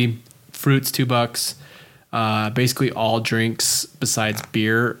 $1.50. Fruits, $2. Basically all drinks besides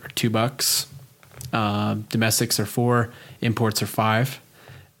beer are $2. Domestics are $4. Imports are $5.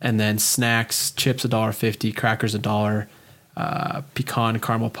 And then snacks, chips $1.50. Crackers $1. Pecan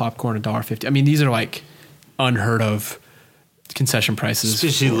caramel popcorn $1.50. I mean, these are like unheard of concession prices.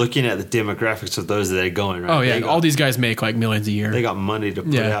 Especially looking at the demographics of those that are going, right? Oh yeah, all these guys make like millions a year. They got money to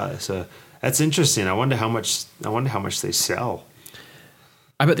put out, so that's interesting. I wonder how much they sell.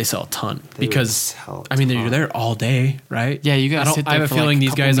 I bet they sell a ton because I mean you're there all day, right? Yeah, you guys. I have a feeling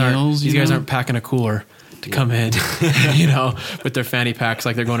these guys aren't packing a cooler to come in, with their fanny packs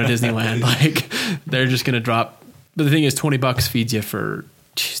like they're going to Disneyland. Like they're just going to drop. But the thing is, $20 feeds you for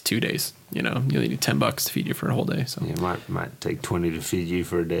 2 days. You only need $10 to feed you for a whole day. So it might take 20 to feed you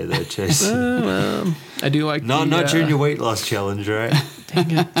for a day, though, Chase. I do like not during your weight loss challenge, right?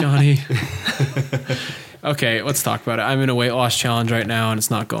 Dang it, Johnny. Okay, let's talk about it. I'm in a weight loss challenge right now, and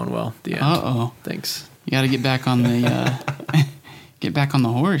it's not going well. The end. Uh-oh. Thanks. You got to get back on the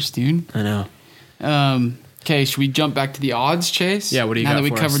horse, dude. I know. Okay, should we jump back to the odds, Chase? Yeah, what do you now got that we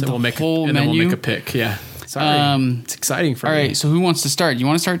for covered us? the whole and menu? then we'll make a pick. Yeah. Sorry. It's exciting for me. All right, so who wants to start? You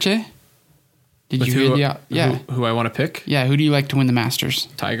want to start, Jay? Did you hear who I want to pick? Yeah, who do you like to win the Masters?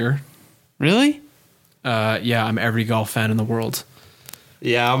 Tiger. Really? Yeah, I'm every golf fan in the world.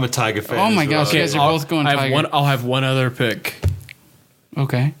 Yeah, I'm a Tiger fan. Oh my gosh, well. you guys are both going Tiger. I'll have one other pick.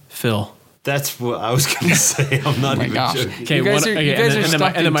 Okay. Phil. That's what I was going to say. I'm not even joking. Okay, you guys are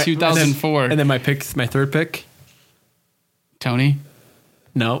stuck in 2004. And then my third pick. Tony?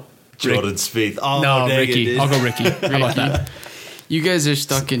 No. Jordan Spieth. Oh, no, dang Ricky. it, I'll go Ricky. How about that? You guys are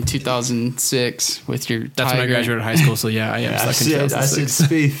stuck in 2006 with your That's Tiger. when I graduated high school, so yeah, I am stuck in 2006. I said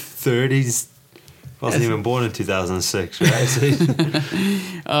Spieth, third. He wasn't even born in 2006,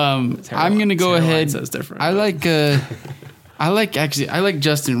 right? I'm going to go ahead. Says different, I like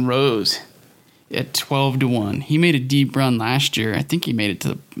Justin Rose at 12-1. He made a deep run last year. I think he made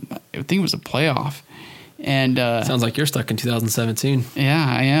it it was a playoff. And sounds like you're stuck in 2017. Yeah,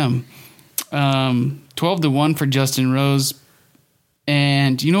 I am. 12-1 for Justin Rose.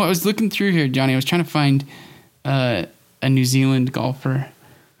 And I was looking through here, Johnny. I was trying to find a New Zealand golfer,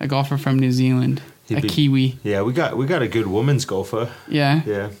 a golfer from New Zealand, Kiwi. Yeah, we got a good women's golfer.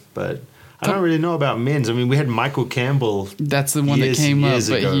 Yeah, but I don't really know about men's. I mean, we had Michael Campbell. That's the one that came up,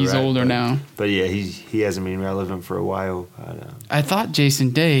 but he's older now. But yeah, he hasn't been relevant for a while. I thought Jason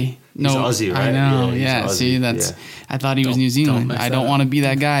Day. He's Aussie, right? I know. Yeah, he's Aussie. See, that's. Yeah. I thought he was New Zealand. I don't want to be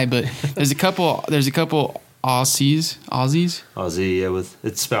that guy, but there's a couple Aussies. Aussie, yeah,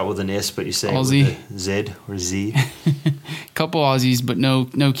 it's spelled with an S, but you say Aussie. It with a Z or Z. Couple Aussies, but no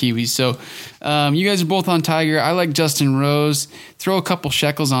Kiwis. So you guys are both on Tiger. I like Justin Rose. Throw a couple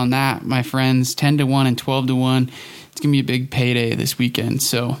shekels on that, my friends. 10-1 and 12-1. It's gonna be a big payday this weekend.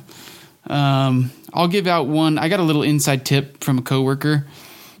 So I'll give out one. I got a little inside tip from a coworker,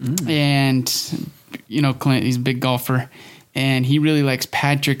 and Clint, he's a big golfer. And he really likes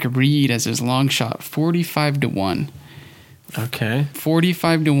Patrick Reed as his long shot, 45-1. Okay.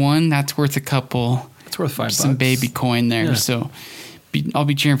 45-1, that's worth a couple. It's worth $5. Some baby coin there. Yeah. So I'll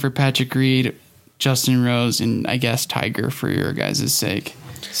be cheering for Patrick Reed, Justin Rose, and I guess Tiger for your guys' sake.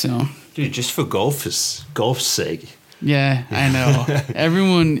 So, dude, just for golf's sake. Yeah, I know.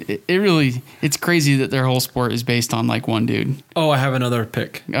 Everyone, it's crazy that their whole sport is based on like one dude. Oh, I have another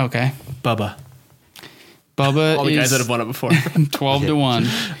pick. Okay. Bubba. All the guys that have won it before. 12-1.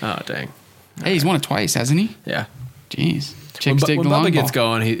 Oh, dang. Hey, he's won it twice, hasn't he? Yeah. Jeez. When Bubba gets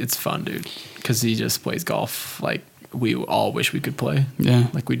going, it's fun, dude. Because he just plays golf like we all wish we could play. Yeah.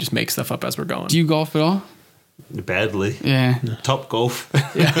 Like we just make stuff up as we're going. Do you golf at all? Badly. Yeah. Top golf.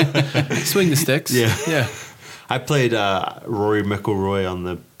 Yeah. Swing the sticks. Yeah. Yeah. I played Rory McIlroy on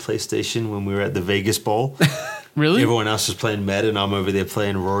the PlayStation when we were at the Vegas Bowl. Really? Everyone else was playing Madden. I'm over there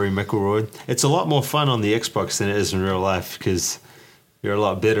playing Rory McIlroy. It's a lot more fun on the Xbox than it is in real life because you're a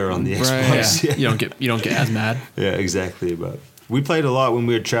lot better on the Xbox. Yeah. You don't get as mad. Yeah, exactly. But we played a lot when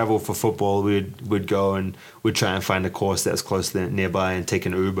we would travel for football. We'd go and we'd try and find a course that's close nearby and take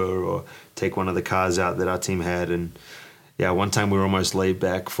an Uber or take one of the cars out that our team had. And yeah, one time we were almost laid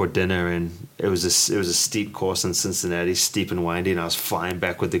back for dinner, and it was a steep course in Cincinnati, steep and windy, and I was flying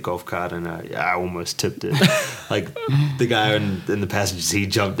back with the golf cart, and I almost tipped it. Like the guy in the passenger seat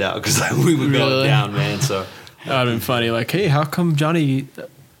jumped out because we were going down, man. So that would have been funny. Like, hey, how come Johnny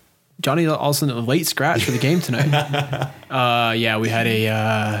all of a sudden a late scratch for the game tonight? Yeah, we had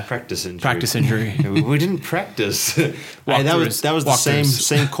a practice injury. We didn't practice. That was the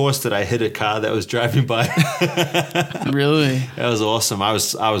same course that I hit a car that was driving by. Really? That was awesome. I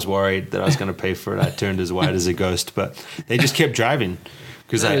was worried that I was going to pay for it. I turned as white as a ghost, but they just kept driving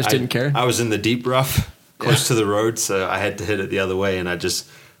because I just didn't care. I was in the deep rough, close to the road, so I had to hit it the other way, and I just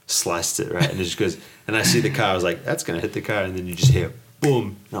sliced it right, and it just goes. And I see the car. I was like, "That's going to hit the car," and then you just hear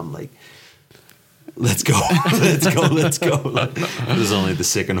boom, and I'm like, let's go. It was only the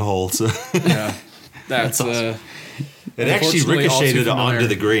second hole, so yeah, that's awesome. It actually ricocheted onto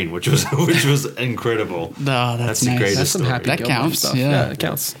the green, which was incredible. No, that's nice. the greatest that's some story. happy that counts. Stuff. Yeah, it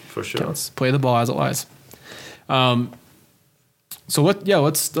counts for sure. Counts. Play the ball as it lies. So what? Yeah,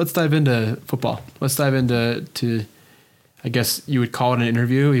 let's dive into football. Let's dive into I guess you would call it an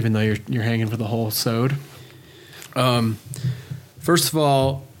interview, even though you're hanging for the whole sode. First of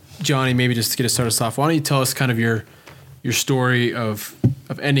all, Johnny, maybe just to get us started off, why don't you tell us kind of your story of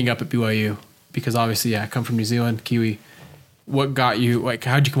ending up at BYU? Because obviously, I come from New Zealand, Kiwi. What got you, like,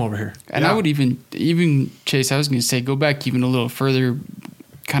 how'd you come over here? And I would even Chase, I was going to say, go back even a little further,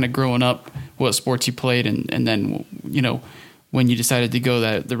 kind of growing up, what sports you played, and then, you know, when you decided to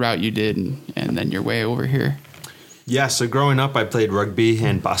go the route you did, and then your way over here. Yeah, so growing up, I played rugby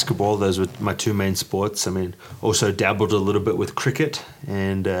and basketball. Those were my two main sports. I mean, also dabbled a little bit with cricket,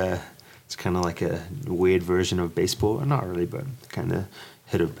 and it's kind of like a weird version of baseball. Not really, but kind of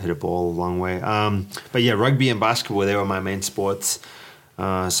hit a ball a long way. But yeah, rugby and basketball, they were my main sports.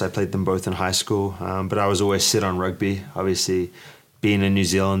 So I played them both in high school. But I was always set on rugby. Obviously, being a New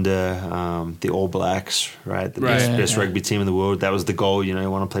Zealander, the All Blacks, right? The best rugby team in the world. That was the goal. You know, you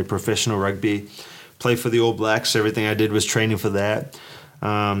want to play professional rugby. Play for the All Blacks. Everything I did was training for that.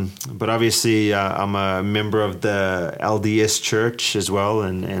 But obviously, I'm a member of the LDS Church as well.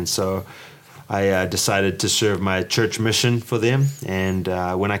 And so I decided to serve my church mission for them. And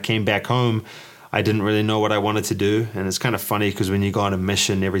when I came back home, I didn't really know what I wanted to do. And it's kind of funny because when you go on a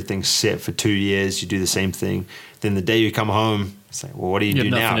mission, everything's set for 2 years. You do the same thing. Then the day you come home, it's like, well, what do you do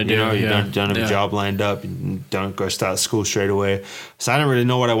now? You know, you don't have a job lined up. You don't go start school straight away. So I didn't really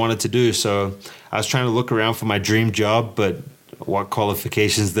know what I wanted to do. So I was trying to look around for my dream job, but what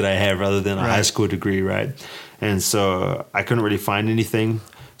qualifications did I have other than a high school degree, right? And so I couldn't really find anything.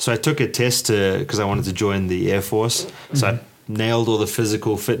 So I took a test because I wanted to join the Air Force. So I nailed all the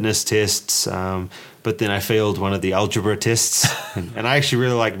physical fitness tests, but then I failed one of the algebra tests. And I actually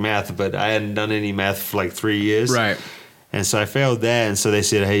really like math, but I hadn't done any math for like 3 years. Right. And so I failed that. And so they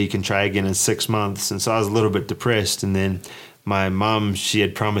said, hey, you can try again in 6 months. And so I was a little bit depressed. And then my mom, she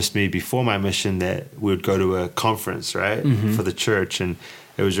had promised me before my mission that we would go to a conference, right, for the church. And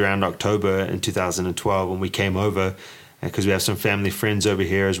it was around October in 2012 when we came over, because we have some family friends over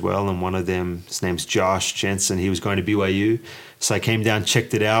here as well. And one of them, his name's Josh Jensen, he was going to BYU. So I came down,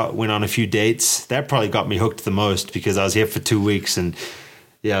 checked it out, went on a few dates. That probably got me hooked the most because I was here for 2 weeks and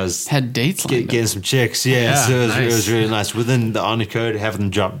I was had dates getting some chicks. Yeah, so it was really nice. Within the honor code, have them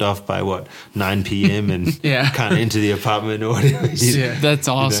dropped off by 9 p.m. and kind of into the apartment or whatever. That's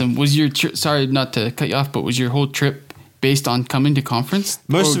awesome. You know? Was your sorry not to cut you off, but was your whole trip based on coming to conference?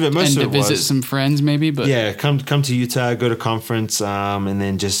 Most of it to visit some friends maybe, but come to Utah, go to conference, and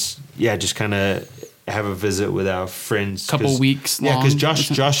then just kind of have a visit with our friends. Couple weeks long. Yeah, because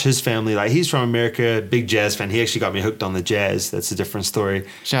Josh, his family, like he's from America, big jazz fan. He actually got me hooked on the jazz. That's a different story.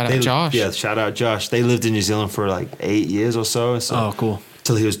 Shout out Josh. Yeah, shout out Josh. They lived in New Zealand for like 8 years or so. Oh, cool.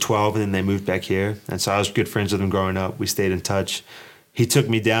 Till he was 12, and then they moved back here. And so I was good friends with him growing up. We stayed in touch. He took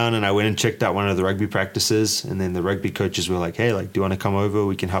me down, and I went and checked out one of the rugby practices. And then the rugby coaches were like, hey, like, do you want to come over?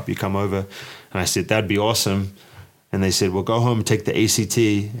 We can help you come over. And I said, that'd be awesome. And they said, well, go home and take the ACT.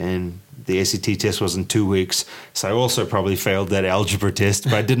 And the ACT test was in 2 weeks. So I also probably failed that algebra test,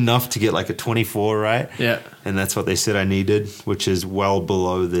 but I did enough to get like a 24, right? Yeah. And that's what they said I needed, which is well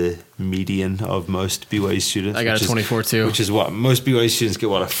below the median of most BYU students. I got a 24 too. Which is what most BYU students get,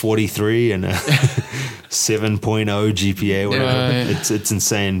 a 43 and a 7.0 GPA, whatever. Right. It's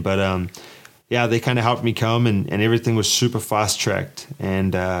insane. But they kind of helped me come and everything was super fast tracked.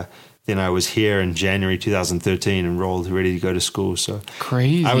 And then I was here in January 2013, enrolled, ready to go to school. So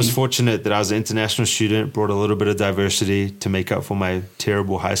crazy. I was fortunate that I was an international student, brought a little bit of diversity to make up for my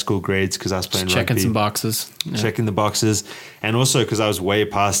terrible high school grades because I was playing checking rugby. some boxes. Yeah. Checking the boxes. And also because I was way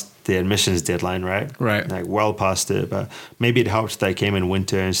past the admissions deadline, right? Right. Like well past it. But maybe it helped that I came in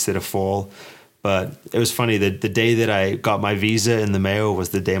winter instead of fall. But it was funny that the day that I got my visa in the mail was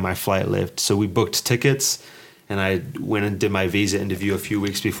the day my flight left. So we booked tickets. And I went and did my visa interview a few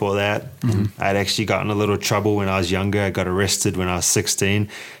weeks before that. I'd actually gotten a little trouble when I was younger. I got arrested when I was 16.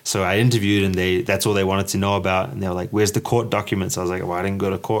 So I interviewed and that's all they wanted to know about. And they were like, where's the court documents? I was like, well, I didn't go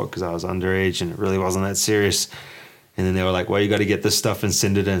to court because I was underage and it really wasn't that serious. And then they were like, well, you got to get this stuff and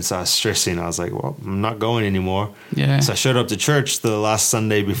send it in. So I was stressing. I was like, well, I'm not going anymore. Yeah. So I showed up to church the last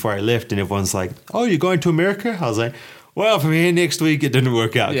Sunday before I left and everyone's like, oh, you're going to America? I was like, well, from here next week, it didn't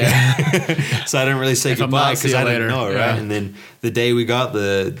work out. Yeah. So I didn't really say goodbye because I didn't know, right? Yeah. And then the day we got,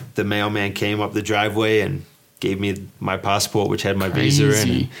 the mailman came up the driveway and gave me my passport, which had my visa in.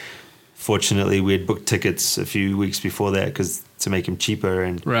 And fortunately, we had booked tickets a few weeks before that to make them cheaper.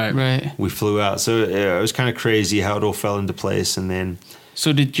 And right. we flew out. So it was kind of crazy how it all fell into place. And then...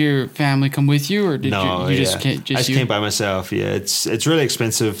 So did your family come with you, or did you just came by myself? Yeah, it's really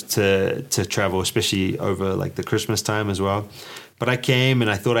expensive to travel, especially over like the Christmas time as well. But I came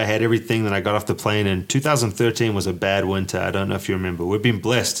and I thought I had everything. Then I got off the plane, and 2013 was a bad winter. I don't know if you remember. We've been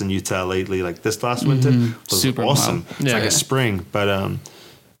blessed in Utah lately. Like this last winter was Super awesome. mild. It's Yeah. like a spring. But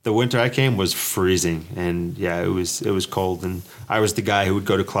the winter I came was freezing, and yeah, it was cold. And I was the guy who would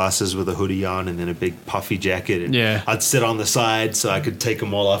go to classes with a hoodie on and then a big puffy jacket. And Yeah. I'd sit on the side so I could take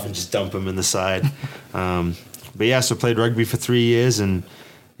them all off and just dump them in the side. But yeah, so played rugby for 3 years and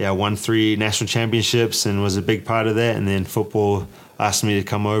yeah, won 3 national championships and was a big part of that. And then football asked me to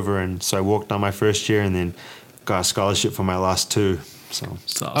come over, and so I walked on my first year and then got a scholarship for my last 2. So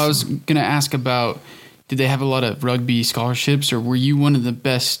It's awesome. I was going to ask about, did they have a lot of rugby scholarships, or were you one of the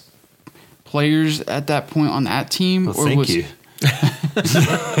best players at that point on that team? well, or thank was, you.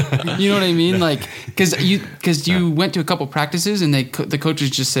 You know what I mean? Like, because you went to a couple practices and the coaches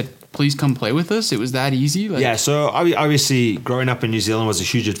just said, please come play with us. It was that easy. Like, Yeah, so obviously growing up in New Zealand was a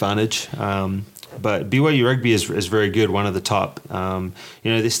huge advantage. But BYU rugby is very good, one of the top.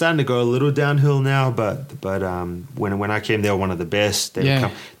 They're starting to go a little downhill now, but when I came, they were one of the best.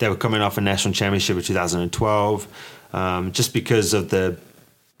 They were coming off a national championship in 2012, just because of the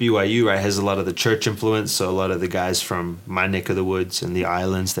BYU, right, has a lot of the church influence. So a lot of the guys from my neck of the woods and the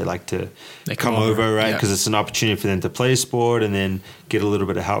islands, they like to come over, right? Because it's an opportunity for them to play sport and then get a little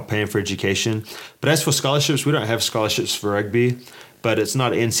bit of help paying for education. But as for scholarships, we don't have scholarships for rugby, but it's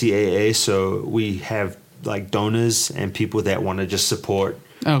not NCAA. So we have like donors and people that want to just support.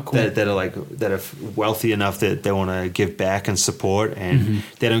 Oh, cool. That are wealthy enough that they want to give back and support, and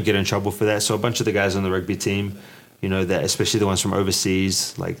they don't get in trouble for that. So a bunch of the guys on the rugby team, that especially the ones from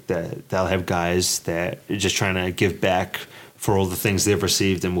overseas, like that, they'll have guys that are just trying to give back for all the things they've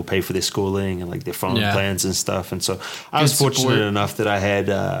received and will pay for their schooling and like their phone plans and stuff. And so I was fortunate enough that I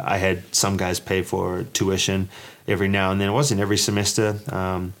had some guys pay for tuition every now and then. It wasn't every semester,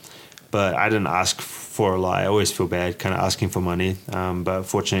 but I didn't ask for a lot. I always feel bad kind of asking for money, but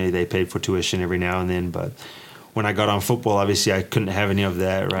fortunately they paid for tuition every now and then. But when I got on football, obviously I couldn't have any of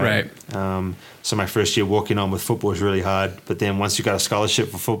that, right? So my first year walking on with football was really hard. But then once you got a scholarship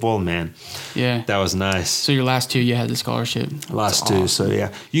for football, man, that was nice. So your last 2, you had the scholarship. Last 2, so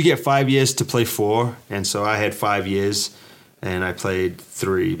yeah. You get 5 years to play 4, and so I had 5 years, and I played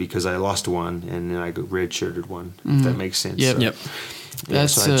 3 because I lost 1, and then I got redshirted 1, if that makes sense. Yep. So, Yep. yeah,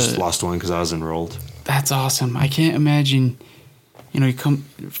 so I just lost 1 because I was enrolled. That's awesome. I can't imagine, you come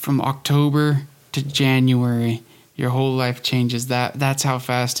from October to January, your whole life changes. That's how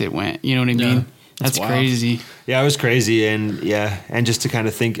fast it went. You know what I mean? That's wild. crazy. Yeah, it was crazy, and just to kind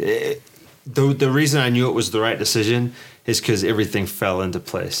of think, the reason I knew it was the right decision is because everything fell into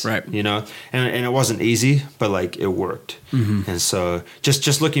place, right? And it wasn't easy, but like it worked, and so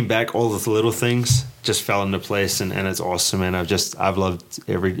just looking back, all the little things just fell into place, and it's awesome, and I've loved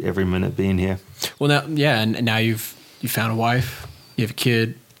every minute being here. Well, and now you found a wife, you have a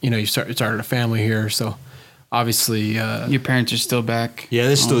kid, you started a family here, so. Obviously, your parents are still back. Yeah,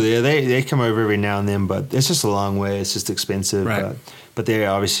 they're still there. They come over every now and then, but it's just a long way. It's just expensive. Right. But they're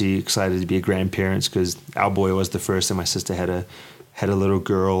obviously excited to be grandparents because our boy was the first, and my sister had a little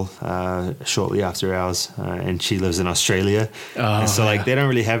girl shortly after ours, and she lives in Australia. And so they don't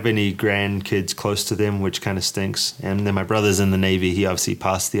really have any grandkids close to them, which kind of stinks. And then my brother's in the Navy. He obviously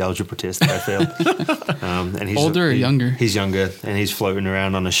passed the algebra test that I failed. And he's older or younger? He's younger, and he's floating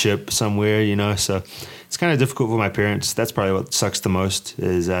around on a ship somewhere, So it's kind of difficult for my parents. That's probably what sucks the most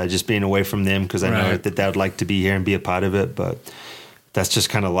is just being away from them because I know that they would like to be here and be a part of it, but that's just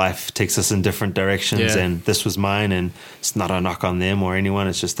kind of life takes us in different directions. And this was mine, and it's not a knock on them or anyone.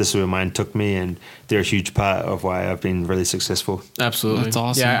 It's just this is where mine took me, and they're a huge part of why I've been really successful. Absolutely. That's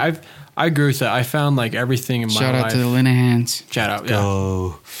awesome. Yeah, I agree with that. I found like everything in my life. Shout out to the Linahans. Shout out.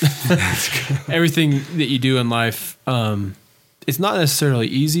 Oh, Everything that you do in life, it's not necessarily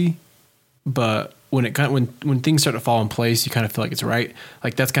easy, but when things start to fall in place, you kind of feel like it's right.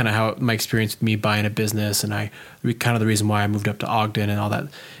 Like that's kind of how my experience with me buying a business, and kind of the reason why I moved up to Ogden and all that.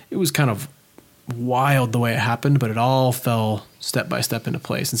 It was kind of wild the way it happened, but it all fell step by step into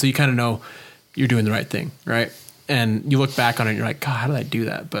place. And so you kind of know you're doing the right thing, right? And you look back on it and you're like, God, how did I do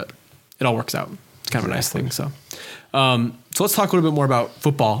that? But it all works out. It's kind of a nice thing. So let's talk a little bit more about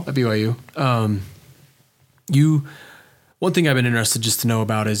football at BYU. One thing I've been interested just to know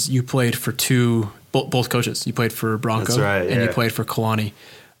about is you played for both coaches. You played for Bronco. That's right, and you played for Kalani.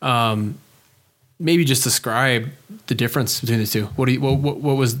 Maybe just describe the difference between the two. What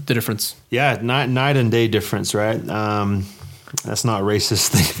was the difference? Yeah, night and day difference, right? That's not a racist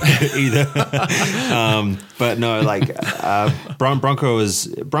thing either. But no, like Bronco's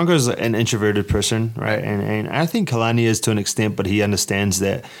an introverted person, right? And I think Kalani is to an extent, but he understands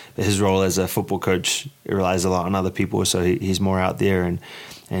that his role as a football coach relies a lot on other people, so he's more out there and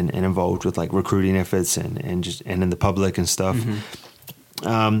involved with like recruiting efforts and in the public and stuff.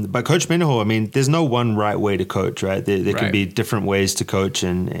 But Coach Mendenhall, I mean, there's no one right way to coach, right? There can be different ways to coach,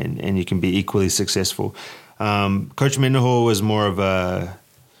 and you can be equally successful. Coach Mendenhall was more of a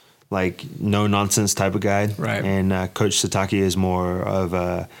like no nonsense type of guy, right? And Coach Sitake is more of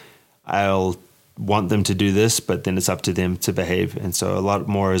a I'll want them to do this, but then it's up to them to behave. And so a lot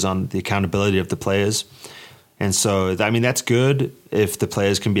more is on the accountability of the players. And so, I mean, that's good if the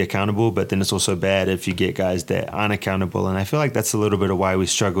players can be accountable, but then it's also bad if you get guys that aren't accountable. And I feel like that's a little bit of why we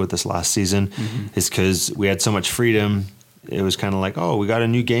struggled this last season, is because we had so much freedom. It was kind of like, oh, we got a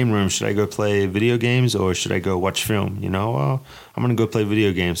new game room. Should I go play video games or should I go watch film? You know, well, I'm going to go play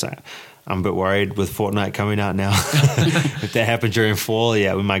video games. I'm a bit worried with Fortnite coming out now. If that happened during fall,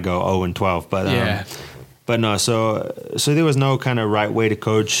 yeah, we might go 0-12. But but no, so there was no kind of right way to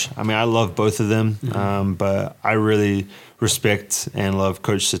coach. I mean, I love both of them, but I really respect and love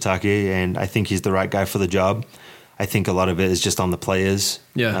Coach Sitake, and I think he's the right guy for the job. I think a lot of it is just on the players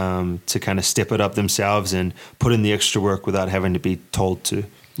to kind of step it up themselves and put in the extra work without having to be told to.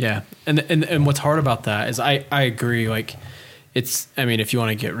 Yeah, and what's hard about that is I agree. Like, it's, I mean, if you want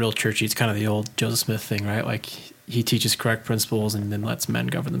to get real churchy, it's kind of the old Joseph Smith thing, right? Like, he teaches correct principles and then lets men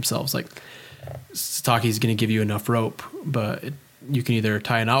govern themselves. Like, Sitake is going to give you enough rope, but you can either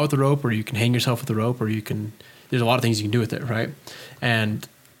tie a knot with the rope, or you can hang yourself with the rope, or you can. There's a lot of things you can do with it, right? And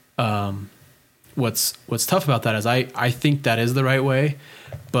what's tough about that is I think that is the right way,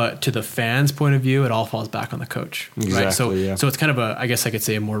 but to the fans' point of view, it all falls back on the coach, exactly, right? So it's kind of I guess I could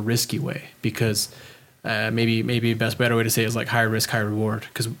say a more risky way, because maybe a better way to say it is like higher risk, higher reward.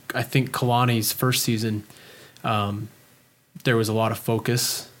 Because I think Kalani's first season, there was a lot of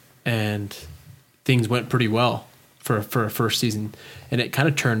focus and things went pretty well for a first season, and it kind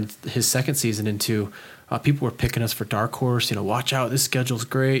of turned his second season into people were picking us for dark horse. You know, watch out, this schedule's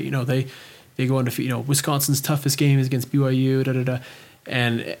great. You know, they go into, you know, Wisconsin's toughest game is against BYU.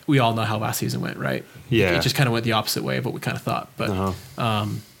 And we all know how last season went, right? Yeah, it just kind of went the opposite way of what we kind of thought. But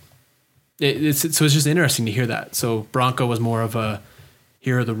it's just interesting to hear that. So Bronco was more of a,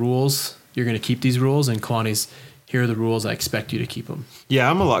 here are the rules, you're going to keep these rules, and Kalani's, here are the rules, I expect you to keep them.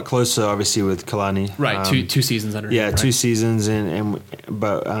 Yeah, I'm a lot closer, obviously, with Kalani. Right, two seasons under him. Yeah, right? 2 seasons,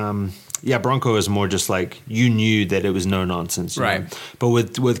 but Bronco is more just like, you knew that it was no nonsense. Right. Know? But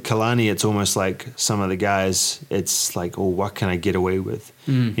with Kalani, it's almost like some of the guys, it's like, oh, what can I get away with?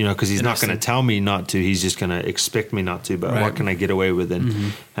 You know, because he's not going to tell me not to. He's just going to expect me not to. But what can I get away with?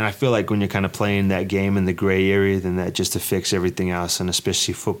 And I feel like when you're kind of playing that game in the gray area, then that just affects everything else, and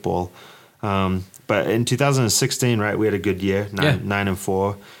especially football. But in 2016, right, we had a good year,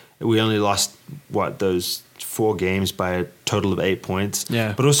 9-4. We only lost those 4 games by a total of 8 points.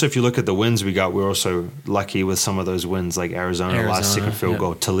 Yeah. But also, if you look at the wins we got, we're also lucky with some of those wins, like Arizona last second field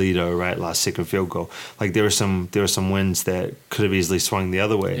goal, Toledo, right, last second field goal. Like there were some wins that could have easily swung the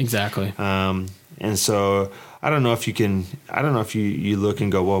other way. Exactly. And so I don't know if you look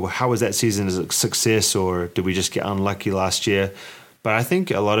and go, well, how was that season as a success, or did we just get unlucky last year? But I think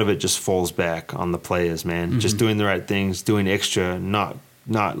a lot of it just falls back on the players, man. Just doing the right things, doing extra, not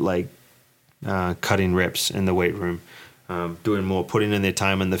like cutting reps in the weight room, doing more, putting in their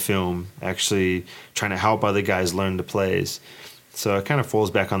time in the film, actually trying to help other guys learn the plays. So it kind of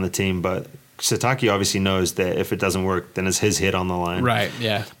falls back on the team. But Sitake obviously knows that if it doesn't work, then it's his head on the line. Right,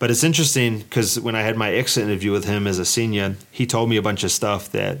 yeah. But it's interesting because when I had my exit interview with him as a senior, he told me a bunch of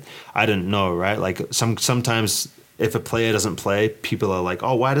stuff that I didn't know, right? Like sometimes if a player doesn't play, people are like,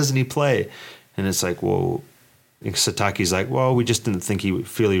 oh, why doesn't he play? And it's like, well, Sitake's like, well, we just didn't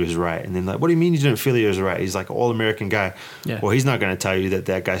feel he was right. And then like, what do you mean you didn't feel he was right? He's like, all-American guy. Yeah. Well, he's not going to tell you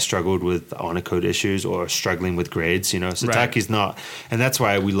that guy struggled with honor code issues or struggling with grades, you know. Sitake's not. And that's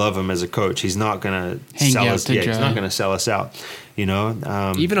why we love him as a coach. He's not going to sell us. Yeah, he's not going to sell us out, you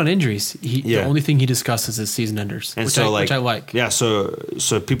know. Even on injuries, the only thing he discusses is season enders, which I like. Yeah, so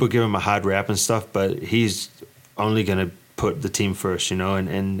people give him a hard rap and stuff, but he's only going to put the team first, you know,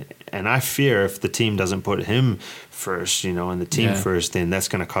 and I fear if the team doesn't put him first, you know, and the team first, then that's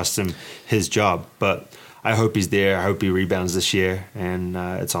going to cost him his job. But I hope he's there. I hope he rebounds this year, and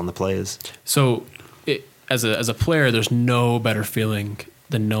it's on the players. So as a player, there's no better feeling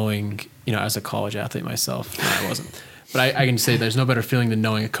than knowing, you know, as a college athlete myself, I wasn't, but I can say there's no better feeling than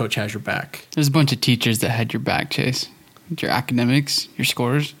knowing a coach has your back. There's a bunch of teachers that had your back, Chase. Your academics, your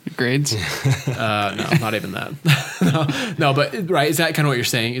scores, your grades? No, not even that. no, but right, is that kind of what you're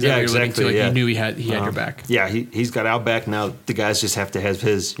saying? Is that what you're exactly. alluding to? Like, Yeah. you knew he had your back. Yeah, he's got our back now. The guys just have to have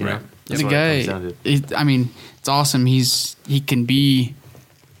his. You know, Right. That's The what it guy, comes down to. I mean, it's awesome. He can be.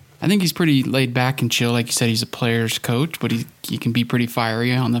 I think he's pretty laid back and chill. Like you said, he's a player's coach, but he can be pretty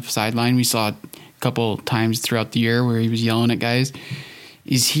fiery on the sideline. We saw a couple times throughout the year where he was yelling at guys.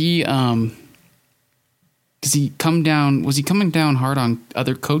 Is he? Does he come down? Was he coming down hard on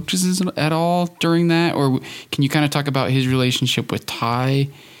other coaches at all during that, or can you kind of talk about his relationship with Ty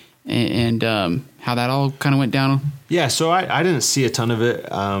and how that all kind of went down? Yeah, so I didn't see a ton of it.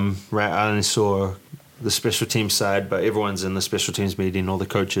 Right, I only saw the special teams side, but everyone's in the special teams meeting, all the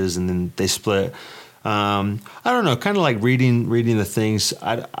coaches, and then they split. I don't know, kind of like reading the things.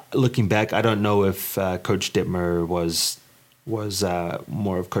 Looking back, I don't know if Coach Detmer was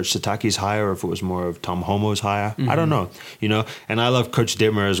more of Coach Sataki's hire or if it was more of Tom Homo's hire. I don't know, and I love Coach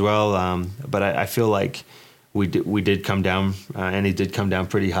Detmer as well, but I feel like we did come down, and he did come down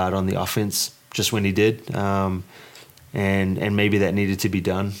pretty hard on the offense just when he did, and maybe that needed to be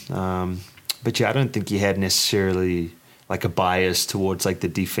done. But yeah, I don't think he had necessarily like a bias towards like the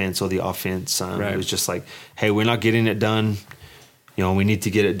defense or the offense. Right. It was just like, hey, we're not getting it done. We need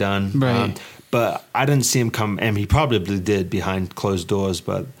to get it done. Right. But I didn't see him come, and he probably did behind closed doors,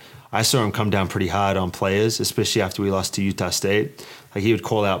 but I saw him come down pretty hard on players, especially after we lost to Utah State. Like he would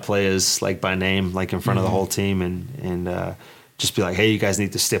call out players like by name, like in front of the whole team, and just be like, hey, you guys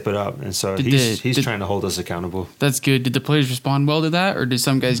need to step it up. And so he's trying to hold us accountable. That's good. Did the players respond well to that, or did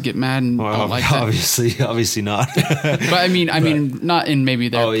some guys get mad and don't like that? Obviously not. But I mean, not in maybe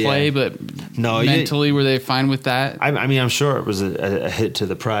their play, but mentally, were they fine with that? I mean, I'm sure it was a hit to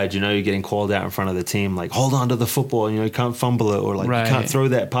the pride. You're getting called out in front of the team, like hold on to the football. You can't fumble it, or like you can't throw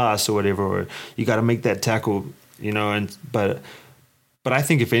that pass or whatever, or you got to make that tackle. But I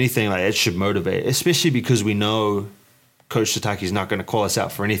think if anything, like it should motivate, especially because we know Coach Sataki's not going to call us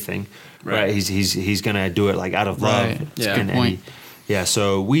out for anything, right? He's going to do it like out of love. Right. Yeah. Good point.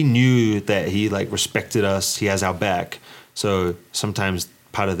 So we knew that he like respected us. He has our back. So sometimes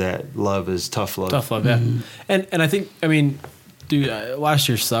part of that love is tough love. Tough love, yeah. And I think, I mean, dude, last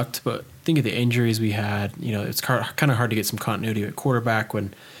year sucked, but think of the injuries we had. It's kind of hard to get some continuity at quarterback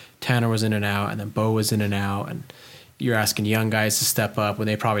when Tanner was in and out, and then Bo was in and out, and you're asking young guys to step up when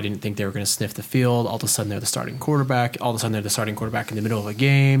they probably didn't think they were going to sniff the field. All of a sudden, they're the starting quarterback. All of a sudden, they're the starting quarterback in the middle of a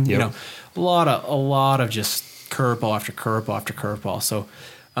game. Yep. A lot of just curveball after curveball after curveball. So,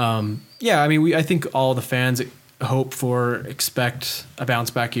 I mean, I think all the fans expect a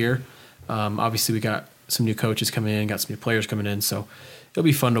bounce back year. Obviously, we got some new coaches coming in, got some new players coming in, so it'll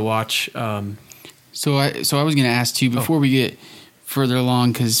be fun to watch. So I was going to ask too before we get further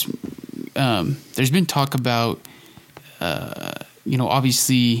along, because there's been talk about.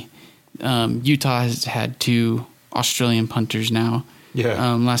 Obviously, Utah has had 2 Australian punters now.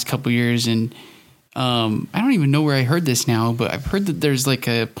 Yeah. Last couple of years, and I don't even know where I heard this now, but I've heard that there's like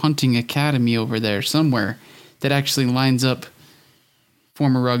a punting academy over there somewhere that actually lines up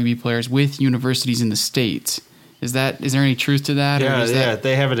former rugby players with universities in the States. Is there any truth to that? Yeah.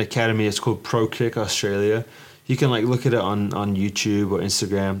 They have an academy. It's called Pro Kick Australia. You can like look at it on YouTube or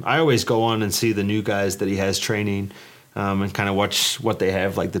Instagram. I always go on and see the new guys that he has training. And kind of watch what they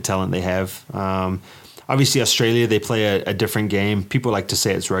have, like the talent they have. Obviously, Australia, they play a different game. People like to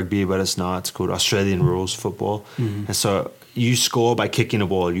say it's rugby, but it's not. It's called Australian rules football. And so you score by kicking a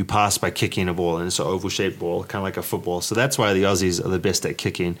ball. You pass by kicking a ball. And it's an oval-shaped ball, kind of like a football. So that's why the Aussies are the best at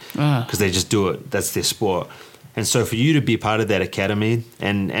kicking, because they just do it. That's their sport. And so for you to be part of that academy,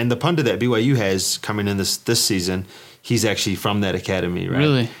 and the punter that BYU has coming in this season, he's actually from that academy, right?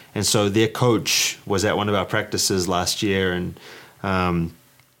 Really? And so their coach was at one of our practices last year, and kind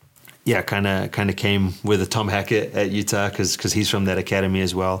of came with a Tom Hackett at Utah because he's from that academy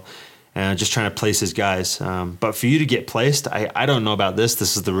as well, and just trying to place his guys. But for you to get placed, I don't know about this.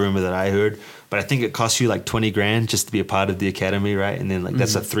 This is the rumor that I heard, but I think it costs you like $20,000 just to be a part of the academy, right? And then like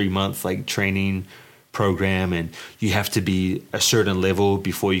that's a 3-month like training program, and you have to be a certain level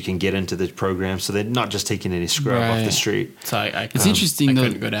before you can get into the program, so they're not just taking any scrub off the street. So it's interesting I though.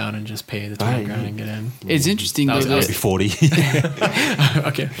 couldn't go down and just pay the $20,000 and get in. It's interesting that though. would be 40.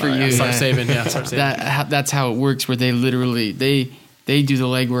 Okay, for you. Start saving. Yeah, start saving. That's how it works. Where they literally they do the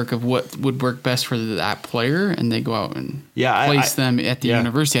legwork of what would work best for that player, and they go out and place them at the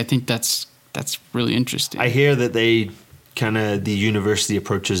university. I think that's really interesting. I hear that the university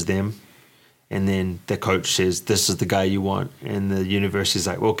approaches them. And then the coach says, this is the guy you want. And the university's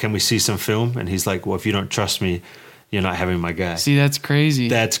like, well, can we see some film? And he's like, well, if you don't trust me, you're not having my guy. See, that's crazy.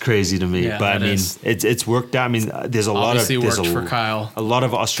 That's crazy to me. Yeah, but I that mean, is. it's worked out. I mean, there's a lot of Obviously there's worked for Kyle. a lot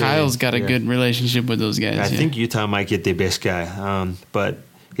of Australians. Kyle's got a yeah. good relationship with those guys. I think Utah might get their best guy. But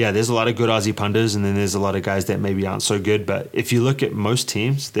yeah, there's a lot of good Aussie punters, and then there's a lot of guys that maybe aren't so good. But if you look at most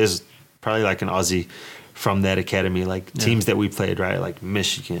teams, there's probably like an Aussie from that academy, like teams that we played, right? Like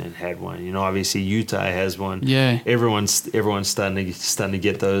Michigan had one. You know, obviously Utah has one. Yeah. Everyone's starting to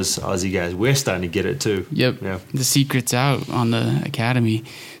get those Aussie guys. We're starting to get it too. Yep. Yeah. The secret's out on the academy.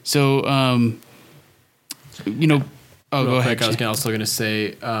 So, you know, Real go ahead. quick, I was also going to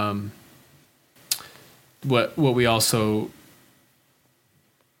say what we also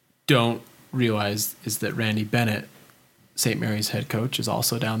don't realize is that Randy Bennett, St. Mary's head coach, is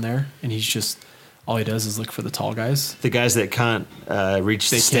also down there, and he's just all he does is look for the tall guys. The guys that can't reach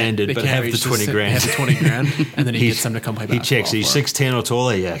the standard but have the 20 grand. Have the 20 grand, and then he gets them to come play basketball. He checks. Are you for him. 6'10" or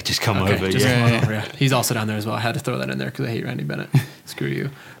taller? Yeah, just come over. Just Yeah. come on over, yeah. He's also down there as well. I had to throw that in there because I hate Randy Bennett. Screw you.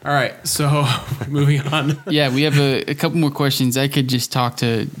 All right, so moving on. Yeah, we have a couple more questions. I could just talk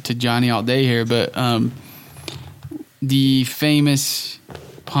to Johnny all day here, but the famous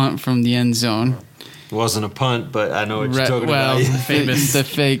punt from the end zone. Wasn't a punt, but I know what you're talking about. Famous. The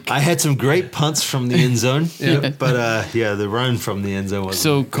fake. I had some great punts from the end zone, Yeah. but the run from the end zone wasn't.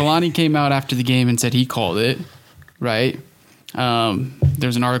 So Kalani came out after the game and said he called it, right?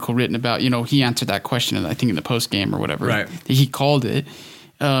 There's an article written about, he answered that question, I think in the post game or whatever. Right. He called it.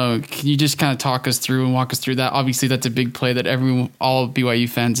 Can you just kind of talk us through and walk us through that? Obviously, that's a big play that all BYU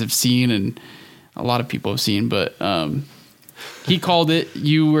fans have seen and a lot of people have seen, but he called it.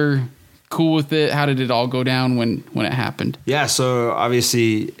 You were cool with it. How did it all go down when it happened? Yeah, so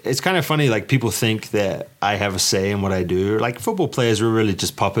obviously it's kind of funny. Like people think that I have a say in what I do. Like football players, we're really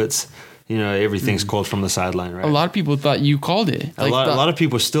just puppets. Everything's called from the sideline, right? A lot of people thought you called it. A lot of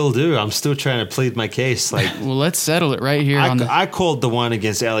people still do. I'm still trying to plead my case. Like, well, let's settle it right here. I called the one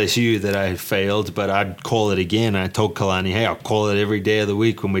against LSU that I failed, but I'd call it again. I told Kalani, hey, I'll call it every day of the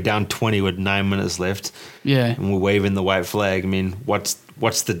week when we're down 20 with 9 minutes left. Yeah. And we're waving the white flag. I mean, what's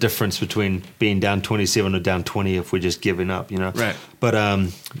the difference between being down 27 or down 20 if we're just giving up, Right. But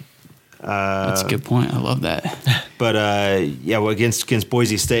that's a good point. I love that. But against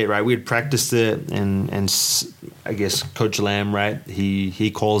Boise State, right? We had practiced it, and I guess Coach Lamb, right?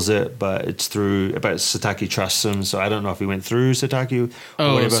 He calls it, but it's through. But Sataki trusts him, so I don't know if he went through Sataki.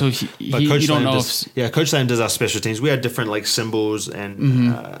 Oh, whatever. so but Coach you don't Lamb know does, Coach Lamb does our special teams. We had different like symbols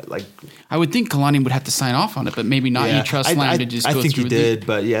and like. I would think Kalani would have to sign off on it, but maybe not. You trust Lamb to just go through. I think he did,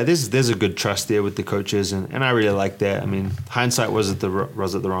 but yeah, there's a good trust there with the coaches, and I really like that. I mean, hindsight, was it the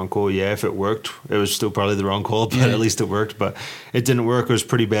wrong call? Yeah, if it worked, it was still probably the wrong call, but at least it worked. But it didn't work. It was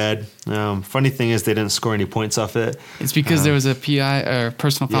pretty bad. Funny thing is, they didn't score any points off it. It's because there was a PI or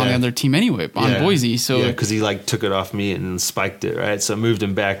personal foul on their team anyway on Boise. So because he like took it off me and spiked it, right? So it moved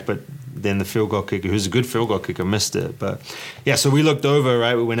him back, but then the field goal kicker, who's a good field goal kicker, missed it. But yeah, so we looked over,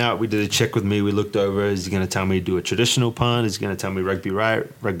 right? We went out, we did a check with me. We looked over. Is he going to tell me to do a traditional punt? Is he going to tell me rugby right,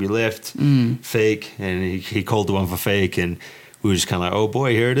 rugby left, fake? And he called the one for fake, and we were just kind of like, oh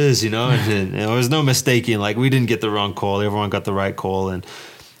boy, here it is, And there was no mistaking. Like we didn't get the wrong call. Everyone got the right call, and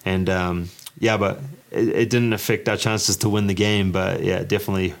but it didn't affect our chances to win the game. But yeah, it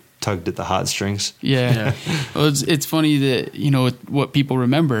definitely tugged at the heartstrings. Yeah. Well, it's funny that, what people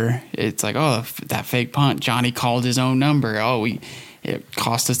remember, it's like, oh, that fake punt, Johnny called his own number. Oh, it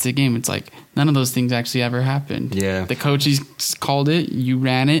cost us the game. It's like none of those things actually ever happened. Yeah. The coaches called it, you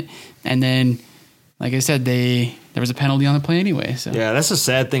ran it, and then, like I said, there was a penalty on the play anyway. So yeah, that's a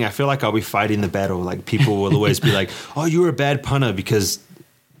sad thing. I feel like I'll be fighting the battle. Like people will always be like, oh, you were a bad punter because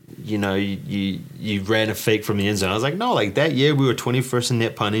you ran a fake from the end zone. I was like, no, like that year we were 21st in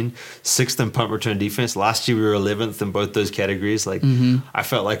net punting, 6th in punt return defense. Last year we were 11th in both those categories. Like I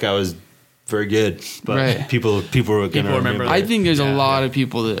felt like I was very good, but people were going to remember that. I think there's a lot of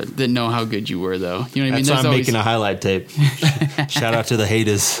people that know how good you were, though. You know what I mean? That's why I'm making a highlight tape. Shout out to the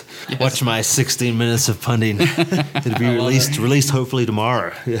haters. Yes. Watch my 16 minutes of punting. It'll be released hopefully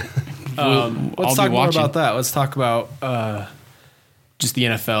tomorrow. Yeah. Let's talk more about that. Let's talk about just the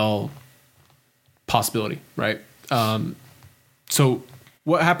NFL possibility, right? So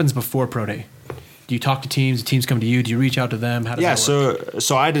what happens before Pro Day? Do you talk to teams? Do teams come to you? Do you reach out to them? How does that work?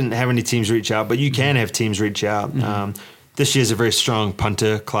 So I didn't have any teams reach out, but you can have teams reach out. This year's a very strong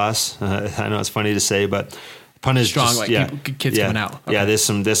punter class. I know it's funny to say, but punters strong, kids coming out. Okay. Yeah, there's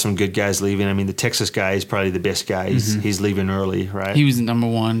some good guys leaving. I mean, the Texas guy is probably the best guy. He's leaving early, right? He was the number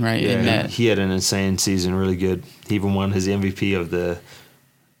one, right? Yeah, he had an insane season, really good. He even won his MVP of the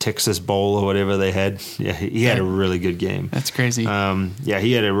Texas Bowl or whatever they had. Yeah, he had a really good game. That's crazy. Yeah,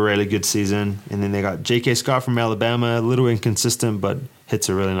 he had a really good season. And then they got J.K. Scott from Alabama, a little inconsistent, but hits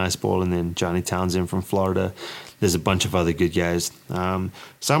a really nice ball. And then Johnny Townsend from Florida. There's a bunch of other good guys.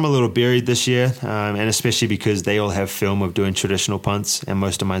 So I'm a little buried this year, and especially because they all have film of doing traditional punts, and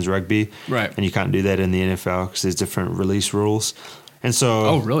most of mine's rugby. Right. And you can't do that in the NFL because there's different release rules. And so...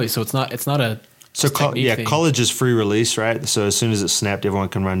 Oh, really? So it's not a... So thing. college is free release, right? So as soon as it's snapped, everyone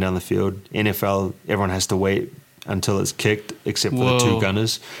can run down the field. NFL, everyone has to wait until it's kicked, except for the two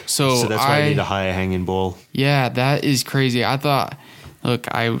gunners. So that's why you need a higher hanging ball. Yeah, that is crazy. I thought, look,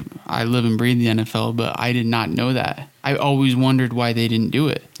 I live and breathe the NFL, but I did not know that. I always wondered why they didn't do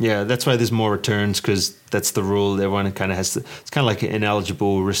it. Yeah, that's why there's more returns, because that's the rule. Everyone kind of has to. It's kind of like an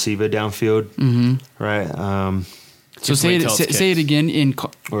ineligible receiver downfield, right? So say it again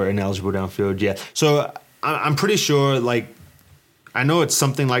or ineligible downfield. Yeah. So I'm pretty sure, like, I know it's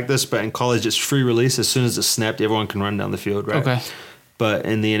something like this, but in college it's free release. As soon as it's snapped, everyone can run down the field, right? Okay. But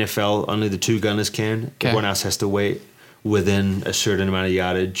in the NFL, only the two gunners can. Okay. Everyone else has to wait within a certain amount of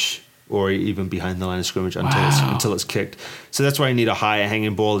yardage, or even behind the line of scrimmage until it's kicked. So that's why you need a higher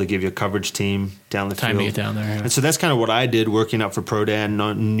hanging ball to give your coverage team down the time field. to get down there. Yeah. And so that's kind of what I did working up for Pro Day. I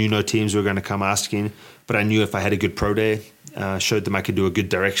knew no teams were going to come asking, but I knew if I had a good Pro Day, showed them I could do a good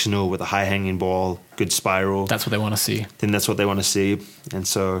directional with a high hanging ball, good spiral. That's what they want to see. Then that's what they want to see. And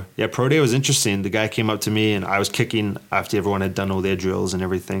so, yeah, Pro Day was interesting. The guy came up to me, and I was kicking after everyone had done all their drills and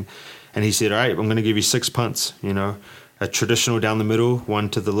everything. And he said, all right, I'm going to give you 6 punts, a traditional down the middle, one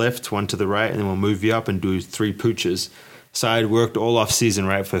to the left, one to the right, and then we'll move you up and do 3 pooches. So I had worked all off season,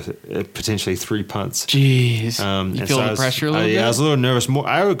 right, for potentially 3 punts. Jeez, you feel the pressure a little bit? Yeah, I was a little nervous.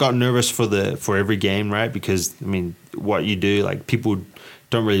 I got nervous for every game, right? Because I mean, what you do, like, people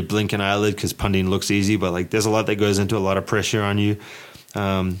don't really blink an eyelid because punting looks easy, but like there's a lot that goes into a lot of pressure on you.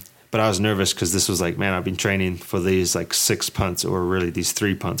 But I was nervous because this was like, man, I've been training for these like 6 punts, or really these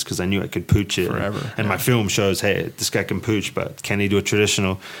 3 punts, because I knew I could pooch it forever. And my film shows, hey, this guy can pooch, but can he do a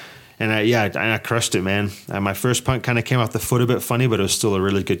traditional? And I crushed it, man. My first punt kind of came off the foot a bit funny, but it was still a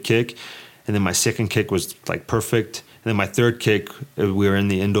really good kick. And then my second kick was like perfect. And then my third kick, we were in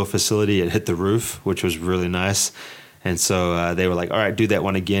the indoor facility. It hit the roof, which was really nice. And so they were like, all right, do that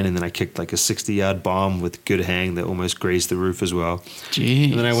one again. And then I kicked like a 60-yard bomb with good hang that almost grazed the roof as well.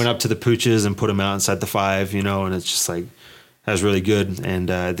 Jeez. And then I went up to the pooches and put them out inside the 5, and it's just like, that was really good. And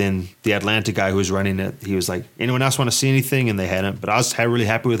then the Atlanta guy who was running it, he was like, anyone else want to see anything? And they hadn't. But I was really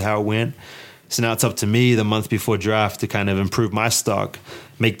happy with how it went. So now it's up to me the month before draft to kind of improve my stock,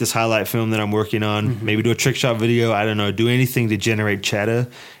 make this highlight film that I'm working on, maybe do a trick shot video, I don't know, do anything to generate chatter,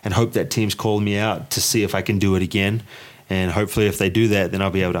 and hope that teams call me out to see if I can do it again. And hopefully if they do that, then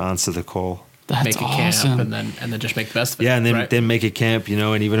I'll be able to answer the call. That's make a awesome. camp and then just make the best of it. Yeah, and then make a camp,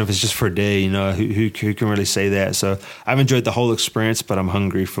 and even if it's just for a day, who can really say that? So I've enjoyed the whole experience, but I'm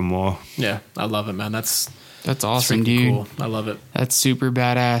hungry for more. Yeah, I love it, man. That's awesome, dude. Cool. I love it. That's super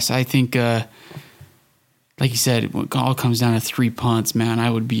badass. I think, like you said, it all comes down to 3 punts, man.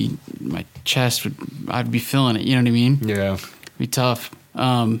 I'd be feeling it. You know what I mean? Yeah. It'd be tough.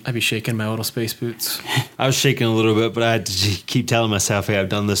 I'd be shaking my little space boots. I was shaking a little bit, but I had to keep telling myself, hey, I've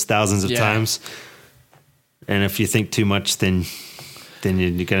done this thousands of times. And if you think too much, then you're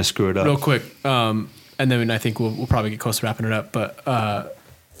going to screw it up. Real quick, and then I think we'll probably get close to wrapping it up. But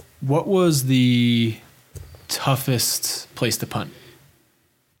what was the toughest place to punt?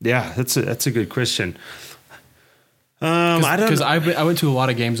 Yeah, that's a good question. I don't know. I went to a lot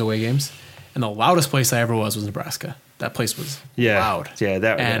of away games, and the loudest place I ever was Nebraska. That place was loud. Yeah,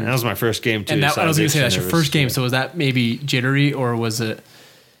 that was my first game too. And so I was going to say that's nervous. your first game. So was that maybe jittery, or was it?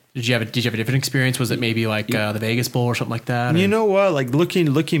 Did you have a different experience? Was it maybe like the Vegas Bowl or something like that? You know what? Like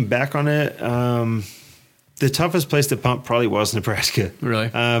looking back on it, the toughest place to punt probably was Nebraska. Really?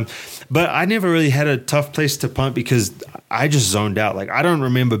 But I never really had a tough place to punt because I just zoned out. Like, I don't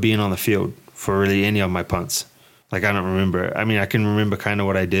remember being on the field for really any of my punts. Like, I don't remember. I mean, I can remember kind of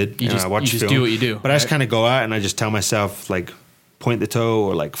what I did. I watch film, do what you do. But I just kind of go out and I just tell myself, like, point the toe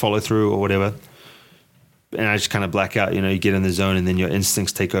or, like, follow through or whatever. And I just kind of black out. You get in the zone and then your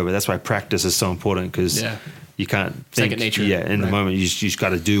instincts take over. That's why practice is so important, because you can't think. Second nature. Yeah, in the moment, you just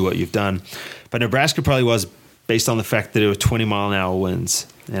got to do what you've done. But Nebraska probably was, based on the fact that it was 20-mile-an-hour winds.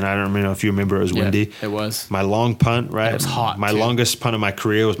 And I don't know if you remember, it was windy. It was. My long punt, right? It was hot. My longest punt of my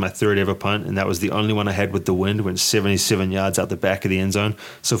career was my third ever punt, and that was the only one I had with the wind. Went 77 yards out the back of the end zone.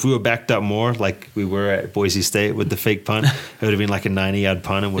 So if we were backed up more, like we were at Boise State with the fake punt, it would have been like a 90-yard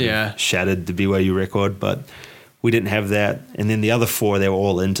punt and would have shattered the BYU record. But We didn't have that. And then the other 4, they were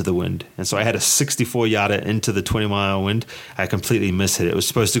all into the wind. And so I had a 64-yarder into the 20-mile wind. I completely missed it. It was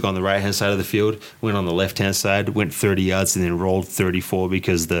supposed to go on the right-hand side of the field, went on the left-hand side, went 30 yards, and then rolled 34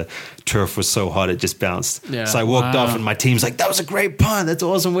 because the turf was so hot it just bounced. Yeah. So I walked off, and my team's like, that was a great punt. That's an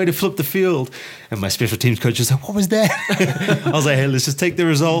awesome way to flip the field. And my special teams coach was like, what was that? I was like, hey, let's just take the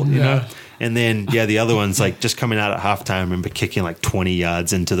result, you know? And then, the other one's like just coming out at halftime, I remember kicking like 20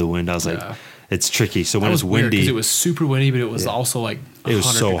 yards into the wind. I was like, it's tricky. So when it's windy, because it was super windy, but it was also like it was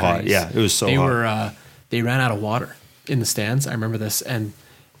so degrees. hot. Yeah, it was so hot. They ran out of water in the stands. I remember this, and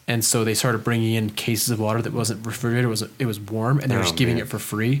so they started bringing in cases of water that wasn't refrigerated. It was warm, and they were just giving it for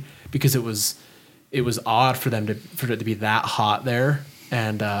free because it was odd for it to be that hot there.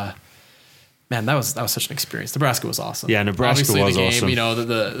 And man, that was such an experience. Nebraska was awesome. Yeah, Nebraska Obviously, was the game, awesome. You know,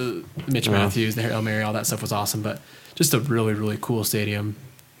 the Mitch Matthews, the Hail Mary, all that stuff was awesome. But just a really, really cool stadium.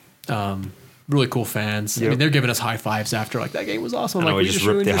 Really cool fans. Yep. I mean, they're giving us high fives after, like, that game was awesome. I know, Like, we just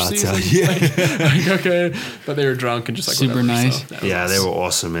ripped ruined their your hearts season. out. Yeah. Like, okay. But they were drunk and just like, Super whatever. nice. So that Yeah, was- they were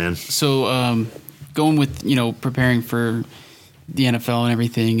awesome, man. So going with, preparing for the NFL and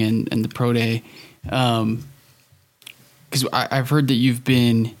everything and the pro day, because I've heard that you've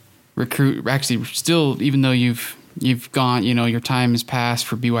been actually still, even though you've gone, your time has passed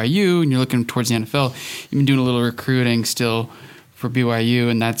for BYU and you're looking towards the NFL, you've been doing a little recruiting still for BYU,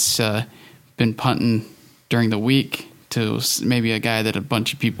 and that's been punting during the week to maybe a guy that a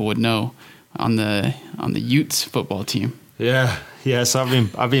bunch of people would know on the Utes football team. Yeah. So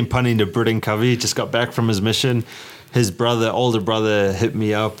I've been punting to Britton Covey. He just got back from his mission. His older brother, hit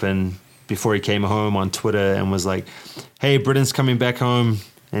me up and before he came home on Twitter and was like, "Hey, Britton's coming back home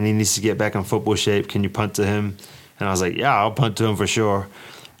and he needs to get back in football shape. Can you punt to him?" And I was like, "Yeah, I'll punt to him for sure."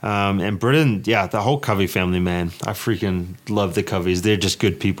 And Britton, the whole Covey family, man, I freaking love the Coveys. They're just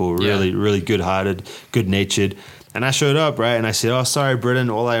good people, really, really good-hearted, good-natured. And I showed up, right? And I said, "Oh, sorry, Britton,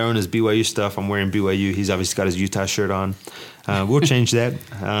 all I own is BYU stuff. I'm wearing BYU." He's obviously got his Utah shirt on. We'll change that.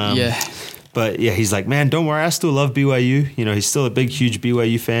 But yeah, he's like, "Man, don't worry. I still love BYU." He's still a big, huge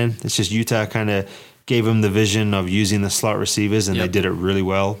BYU fan. It's just Utah kind of gave him the vision of using the slot receivers, and they did it really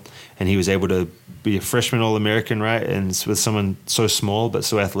well. And he was able to be a freshman All-American, right? And with someone so small but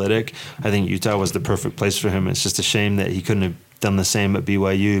so athletic, I think Utah was the perfect place for him. It's just a shame that he couldn't have done the same at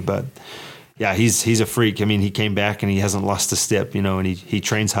BYU. But yeah, he's a freak. I mean, he came back and he hasn't lost a step, and he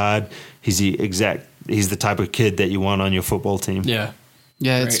trains hard. He's the type of kid that you want on your football team. Yeah.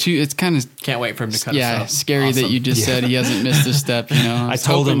 Yeah, it's kind of Can't wait for him to cut us out. scary Awesome. that you just said he hasn't missed a step. I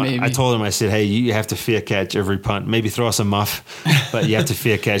told him, I said, "Hey, you have to fair catch every punt. Maybe throw us a muff, but you have to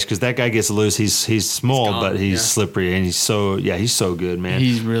fair catch because that guy gets loose. He's small, but he's slippery, and he's so good, man.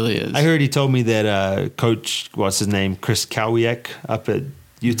 He really is. I heard he told me that Coach, what's his name, Chris Kowiak up at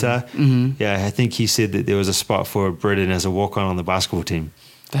Utah. Mm-hmm. Yeah, I think he said that there was a spot for Britton as a walk-on on the basketball team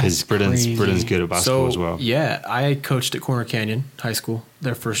because Britton's good at basketball as well. Yeah, I coached at Corner Canyon High School.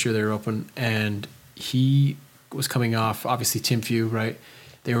 Their first year they were open, and he was coming off, obviously Tim Few, right?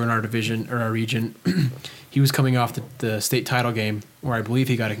 They were in our division or our region. He was coming off the state title game where I believe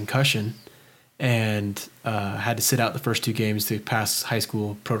he got a concussion and had to sit out the first 2 games to pass high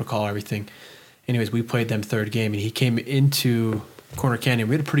school protocol, everything. Anyways, we played them third game, and he came into Corner Canyon.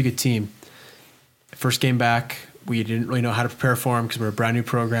 We had a pretty good team. First game back, we didn't really know how to prepare for him because we're a brand new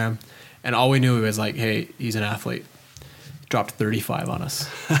program. And all we knew was like, hey, he's an athlete. Dropped 35 on us.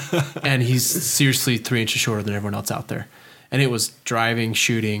 And he's seriously 3 inches shorter than everyone else out there. And it was driving,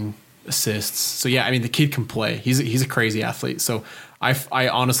 shooting, assists. So yeah, I mean, the kid can play. He's a crazy athlete. So I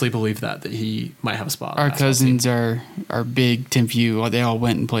honestly believe that he might have a spot. Our cousins are big Tim View. They all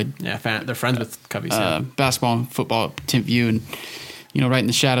went and played. Yeah, they're friends with Covey. Basketball and football at Tim View, and right in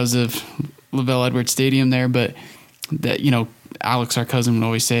the shadows of Lavelle Edwards Stadium there. But that Alex, our cousin, would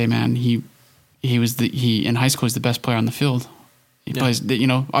always say, man, he in high school was the best player on the field. He plays,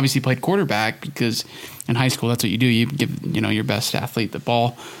 obviously played quarterback because in high school that's what you do. You give your best athlete the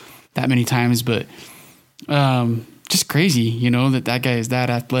ball that many times, but just crazy, that guy is that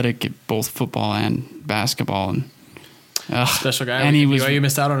athletic at both football and basketball, and special guy. And you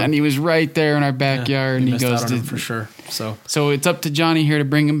missed out on him, and he was right there in our backyard, and he goes to for sure. So it's up to Johnny here to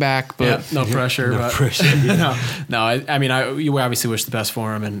bring him back, but no pressure. No pressure. no. I mean, you obviously wish the best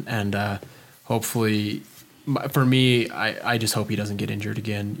for him, and hopefully, for me, I just hope he doesn't get injured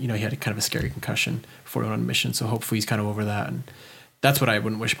again. He had a kind of a scary concussion before he went on a mission, so hopefully he's kind of over that and that's what I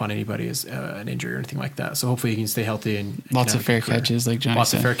wouldn't wish upon anybody is an injury or anything like that. So hopefully he can stay healthy and Lots can of have a fair good career. catches, like Johnny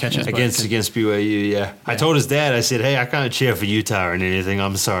Lots said. of fair catches Yeah. but Against BYU, yeah. I told his dad, I said, hey, I can't cheer for Utah or anything.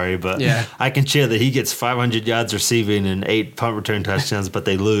 I'm sorry, but Yeah. I can cheer that he gets 500 yards receiving and 8 punt return touchdowns, but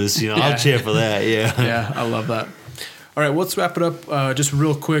they lose. Yeah. I'll cheer for that, yeah. Yeah, I love that. All right, let's wrap it up just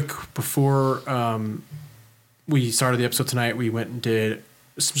real quick before we started the episode tonight. We went and did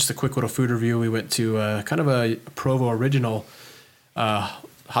just a quick little food review. We went to kind of a Provo original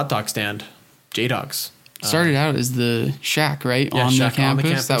hot dog stand, J-Dogs. Started out as the Shack, right? Yeah, on, Shack the on the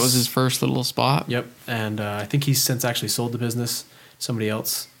campus. That campus. was his first little spot. Yep, and I think he's since actually sold the business. Somebody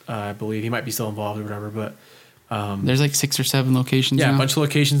else, I believe. He might be still involved or whatever, but There's like 6 or 7 locations yeah, now. a bunch of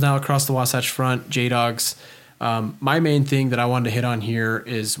locations now across the Wasatch Front, J-Dogs. My main thing that I wanted to hit on here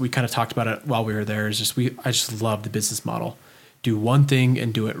is we kind of talked about it while we were there. Is just I just love the business model. Do one thing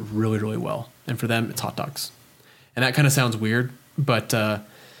and do it really, really well. And for them, it's hot dogs. And that kind of sounds weird, but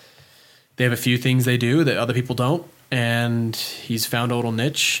they have a few things they do that other people don't. And he's found a little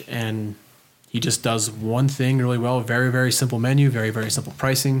niche, and he just does one thing really well. Very, very simple menu, very, very simple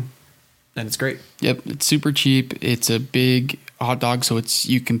pricing, and it's great. Yep, it's super cheap. It's a big hot dog, so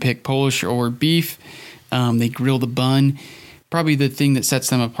you can pick Polish or beef. They grill the bun. Probably the thing that sets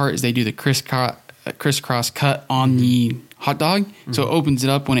them apart is they do the crisscross cut on the hot dog, so it opens it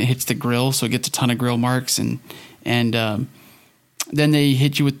up when it hits the grill, so it gets a ton of grill marks, and then they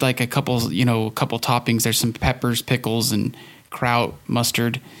hit you with like a couple toppings. There's some peppers, pickles, and kraut,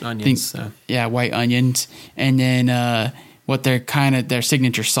 mustard, Onions, white onions, and then what their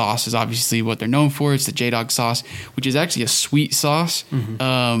signature sauce is obviously what they're known for. It's the J-Dog sauce, which is actually a sweet sauce.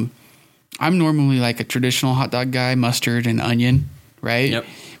 I'm normally like a traditional hot dog guy, mustard and onion, right? Yep.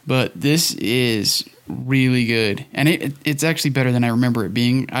 But this is really good, and it's actually better than I remember it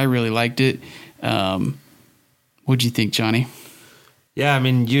being. I really liked it. What'd you think, Johnny? Yeah, I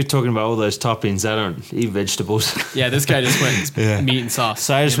mean, you're talking about all those toppings. I don't eat vegetables. Yeah, this guy just went meat and sauce.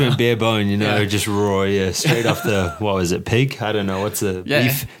 So I just went bare bone, Yeah. just raw, straight off the, what was it, pig? I don't know, what's the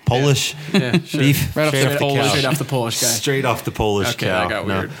beef? Polish? Yeah, sure. Beef? Right off Straight the Polish. cow. Straight off the Polish guy. Straight off the Polish Okay, cow. that got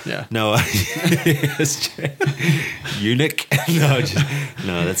No. weird. Yeah. No. Eunuch?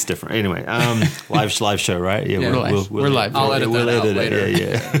 No, that's different. Anyway, live show, right? Yeah, We're live. I'll edit that out later.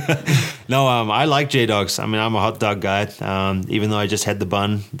 Yeah. No, I like J-Dogs. I mean, I'm a hot dog guy. Even though I just had the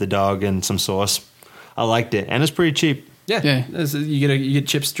bun, the dog, and some sauce, I liked it, and it's pretty cheap. Yeah. You get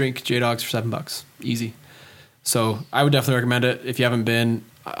chips, drink J-Dogs for $7. Easy. So I would definitely recommend it. If you haven't been,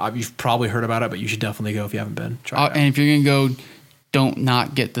 you've probably heard about it, but you should definitely go if you haven't been. Try it out. And if you're gonna go, don't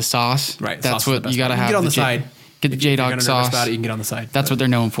not get the sauce. Right, That's sauce is what the best you gotta part. have. You can get on the side. Get the If you're J-Dog nervous sauce. about it, you can get on the side. That's what they're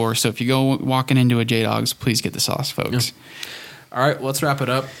known for. So if you go walking into a J-Dogs, please get the sauce, folks. All right, let's wrap it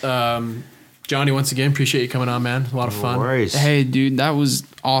up. Johnny, once again, appreciate you coming on, man. A lot of fun. No worries. Hey, dude, that was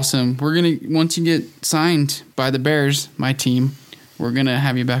awesome. We're gonna once you get signed by the Bears, my team, we're gonna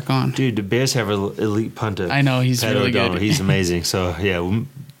have you back on. Dude, the Bears have an elite punter. I know, he's Pat really O'Donnell. good. He's amazing. So, yeah,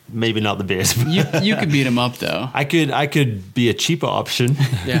 maybe not the Bears. You could beat him up though. I could be a cheaper option,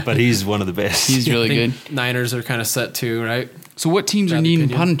 Yeah. but he's one of the best. He's I really think good. Niners are kind of set too, right? So what teams are Bad needing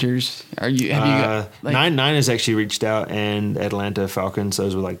opinion. punters? Have you got like, Niners actually reached out, and Atlanta Falcons.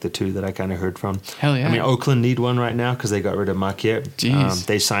 Those were like the two that I kind of heard from. Hell yeah. I mean, Oakland need one right now because they got rid of Marquette. Jeez.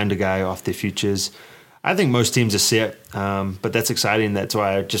 They signed a guy off their futures. I think most teams are set, but that's exciting. That's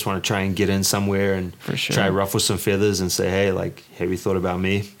why I just want to try and get in somewhere and For sure. try ruffle some feathers and say, hey, like, have you thought about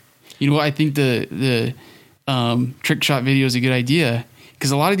me? You know what? I think the trick shot video is a good idea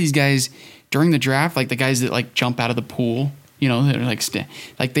because a lot of these guys during the draft, like the guys that like jump out of the pool, they're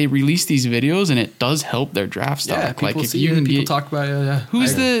like they release these videos and it does help their draft stock. Yeah, people like see it, people talk about it. Yeah.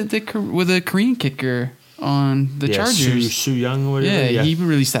 Who's the Korean kicker on the Chargers? Su Young or whatever. Yeah, he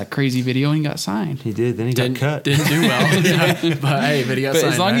released that crazy video and he got signed. He did. Then he got cut. Didn't do well. Yeah, but hey, but he got But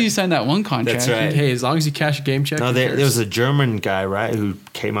signed, as long right? as you sign that one contract, That's right. Hey, as long as you cash a game check. No, who there cares? was a German guy, right, who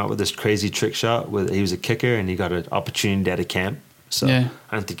came out with this crazy trick shot. He was a kicker, and he got an opportunity at a camp. So Yeah.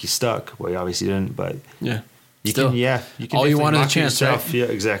 I don't think he stuck. Well, he obviously didn't, but Yeah. you Still, can. Yeah, you can. all you definitely want is a market chance, yourself. right? Yeah,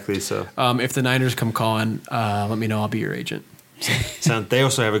 exactly. So If the Niners come calling, let me know. I'll be your agent. they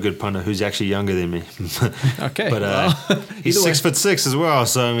also have a good punter who's actually younger than me. Okay. But well, he's either way. 6'6" as well.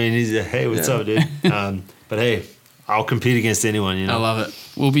 So I mean, he's hey, what's Yeah. up, dude? But hey, I'll compete against anyone. I love it.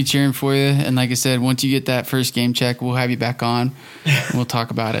 we'll be cheering for you. And like I said, once you get that first game check, we'll have you back on and we'll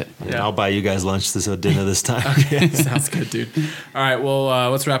talk about it. Yeah, I'll buy you guys lunch or dinner this time. Sounds good, dude. All right, well,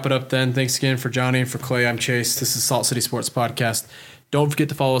 let's wrap it up then. Thanks again for Johnny and for Clay. I'm Chase. This is Salt City Sports Podcast. Don't forget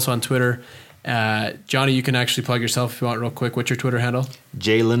to follow us on Twitter. Johnny, you can actually plug yourself if you want real quick. What's your Twitter handle?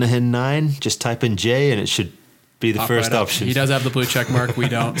 Jay Linehan 9. Just type in J and it should be the pop first right up. option. He does have the blue check mark. We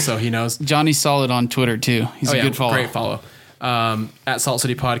don't, so he knows. Johnny's solid on Twitter too. He's a good follow. Great follow. At Salt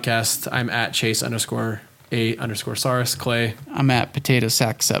City Podcast, I'm at Chase_A_Saurus. Clay. I'm at Potato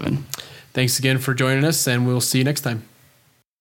Sack 7. Thanks again for joining us, and we'll see you next time.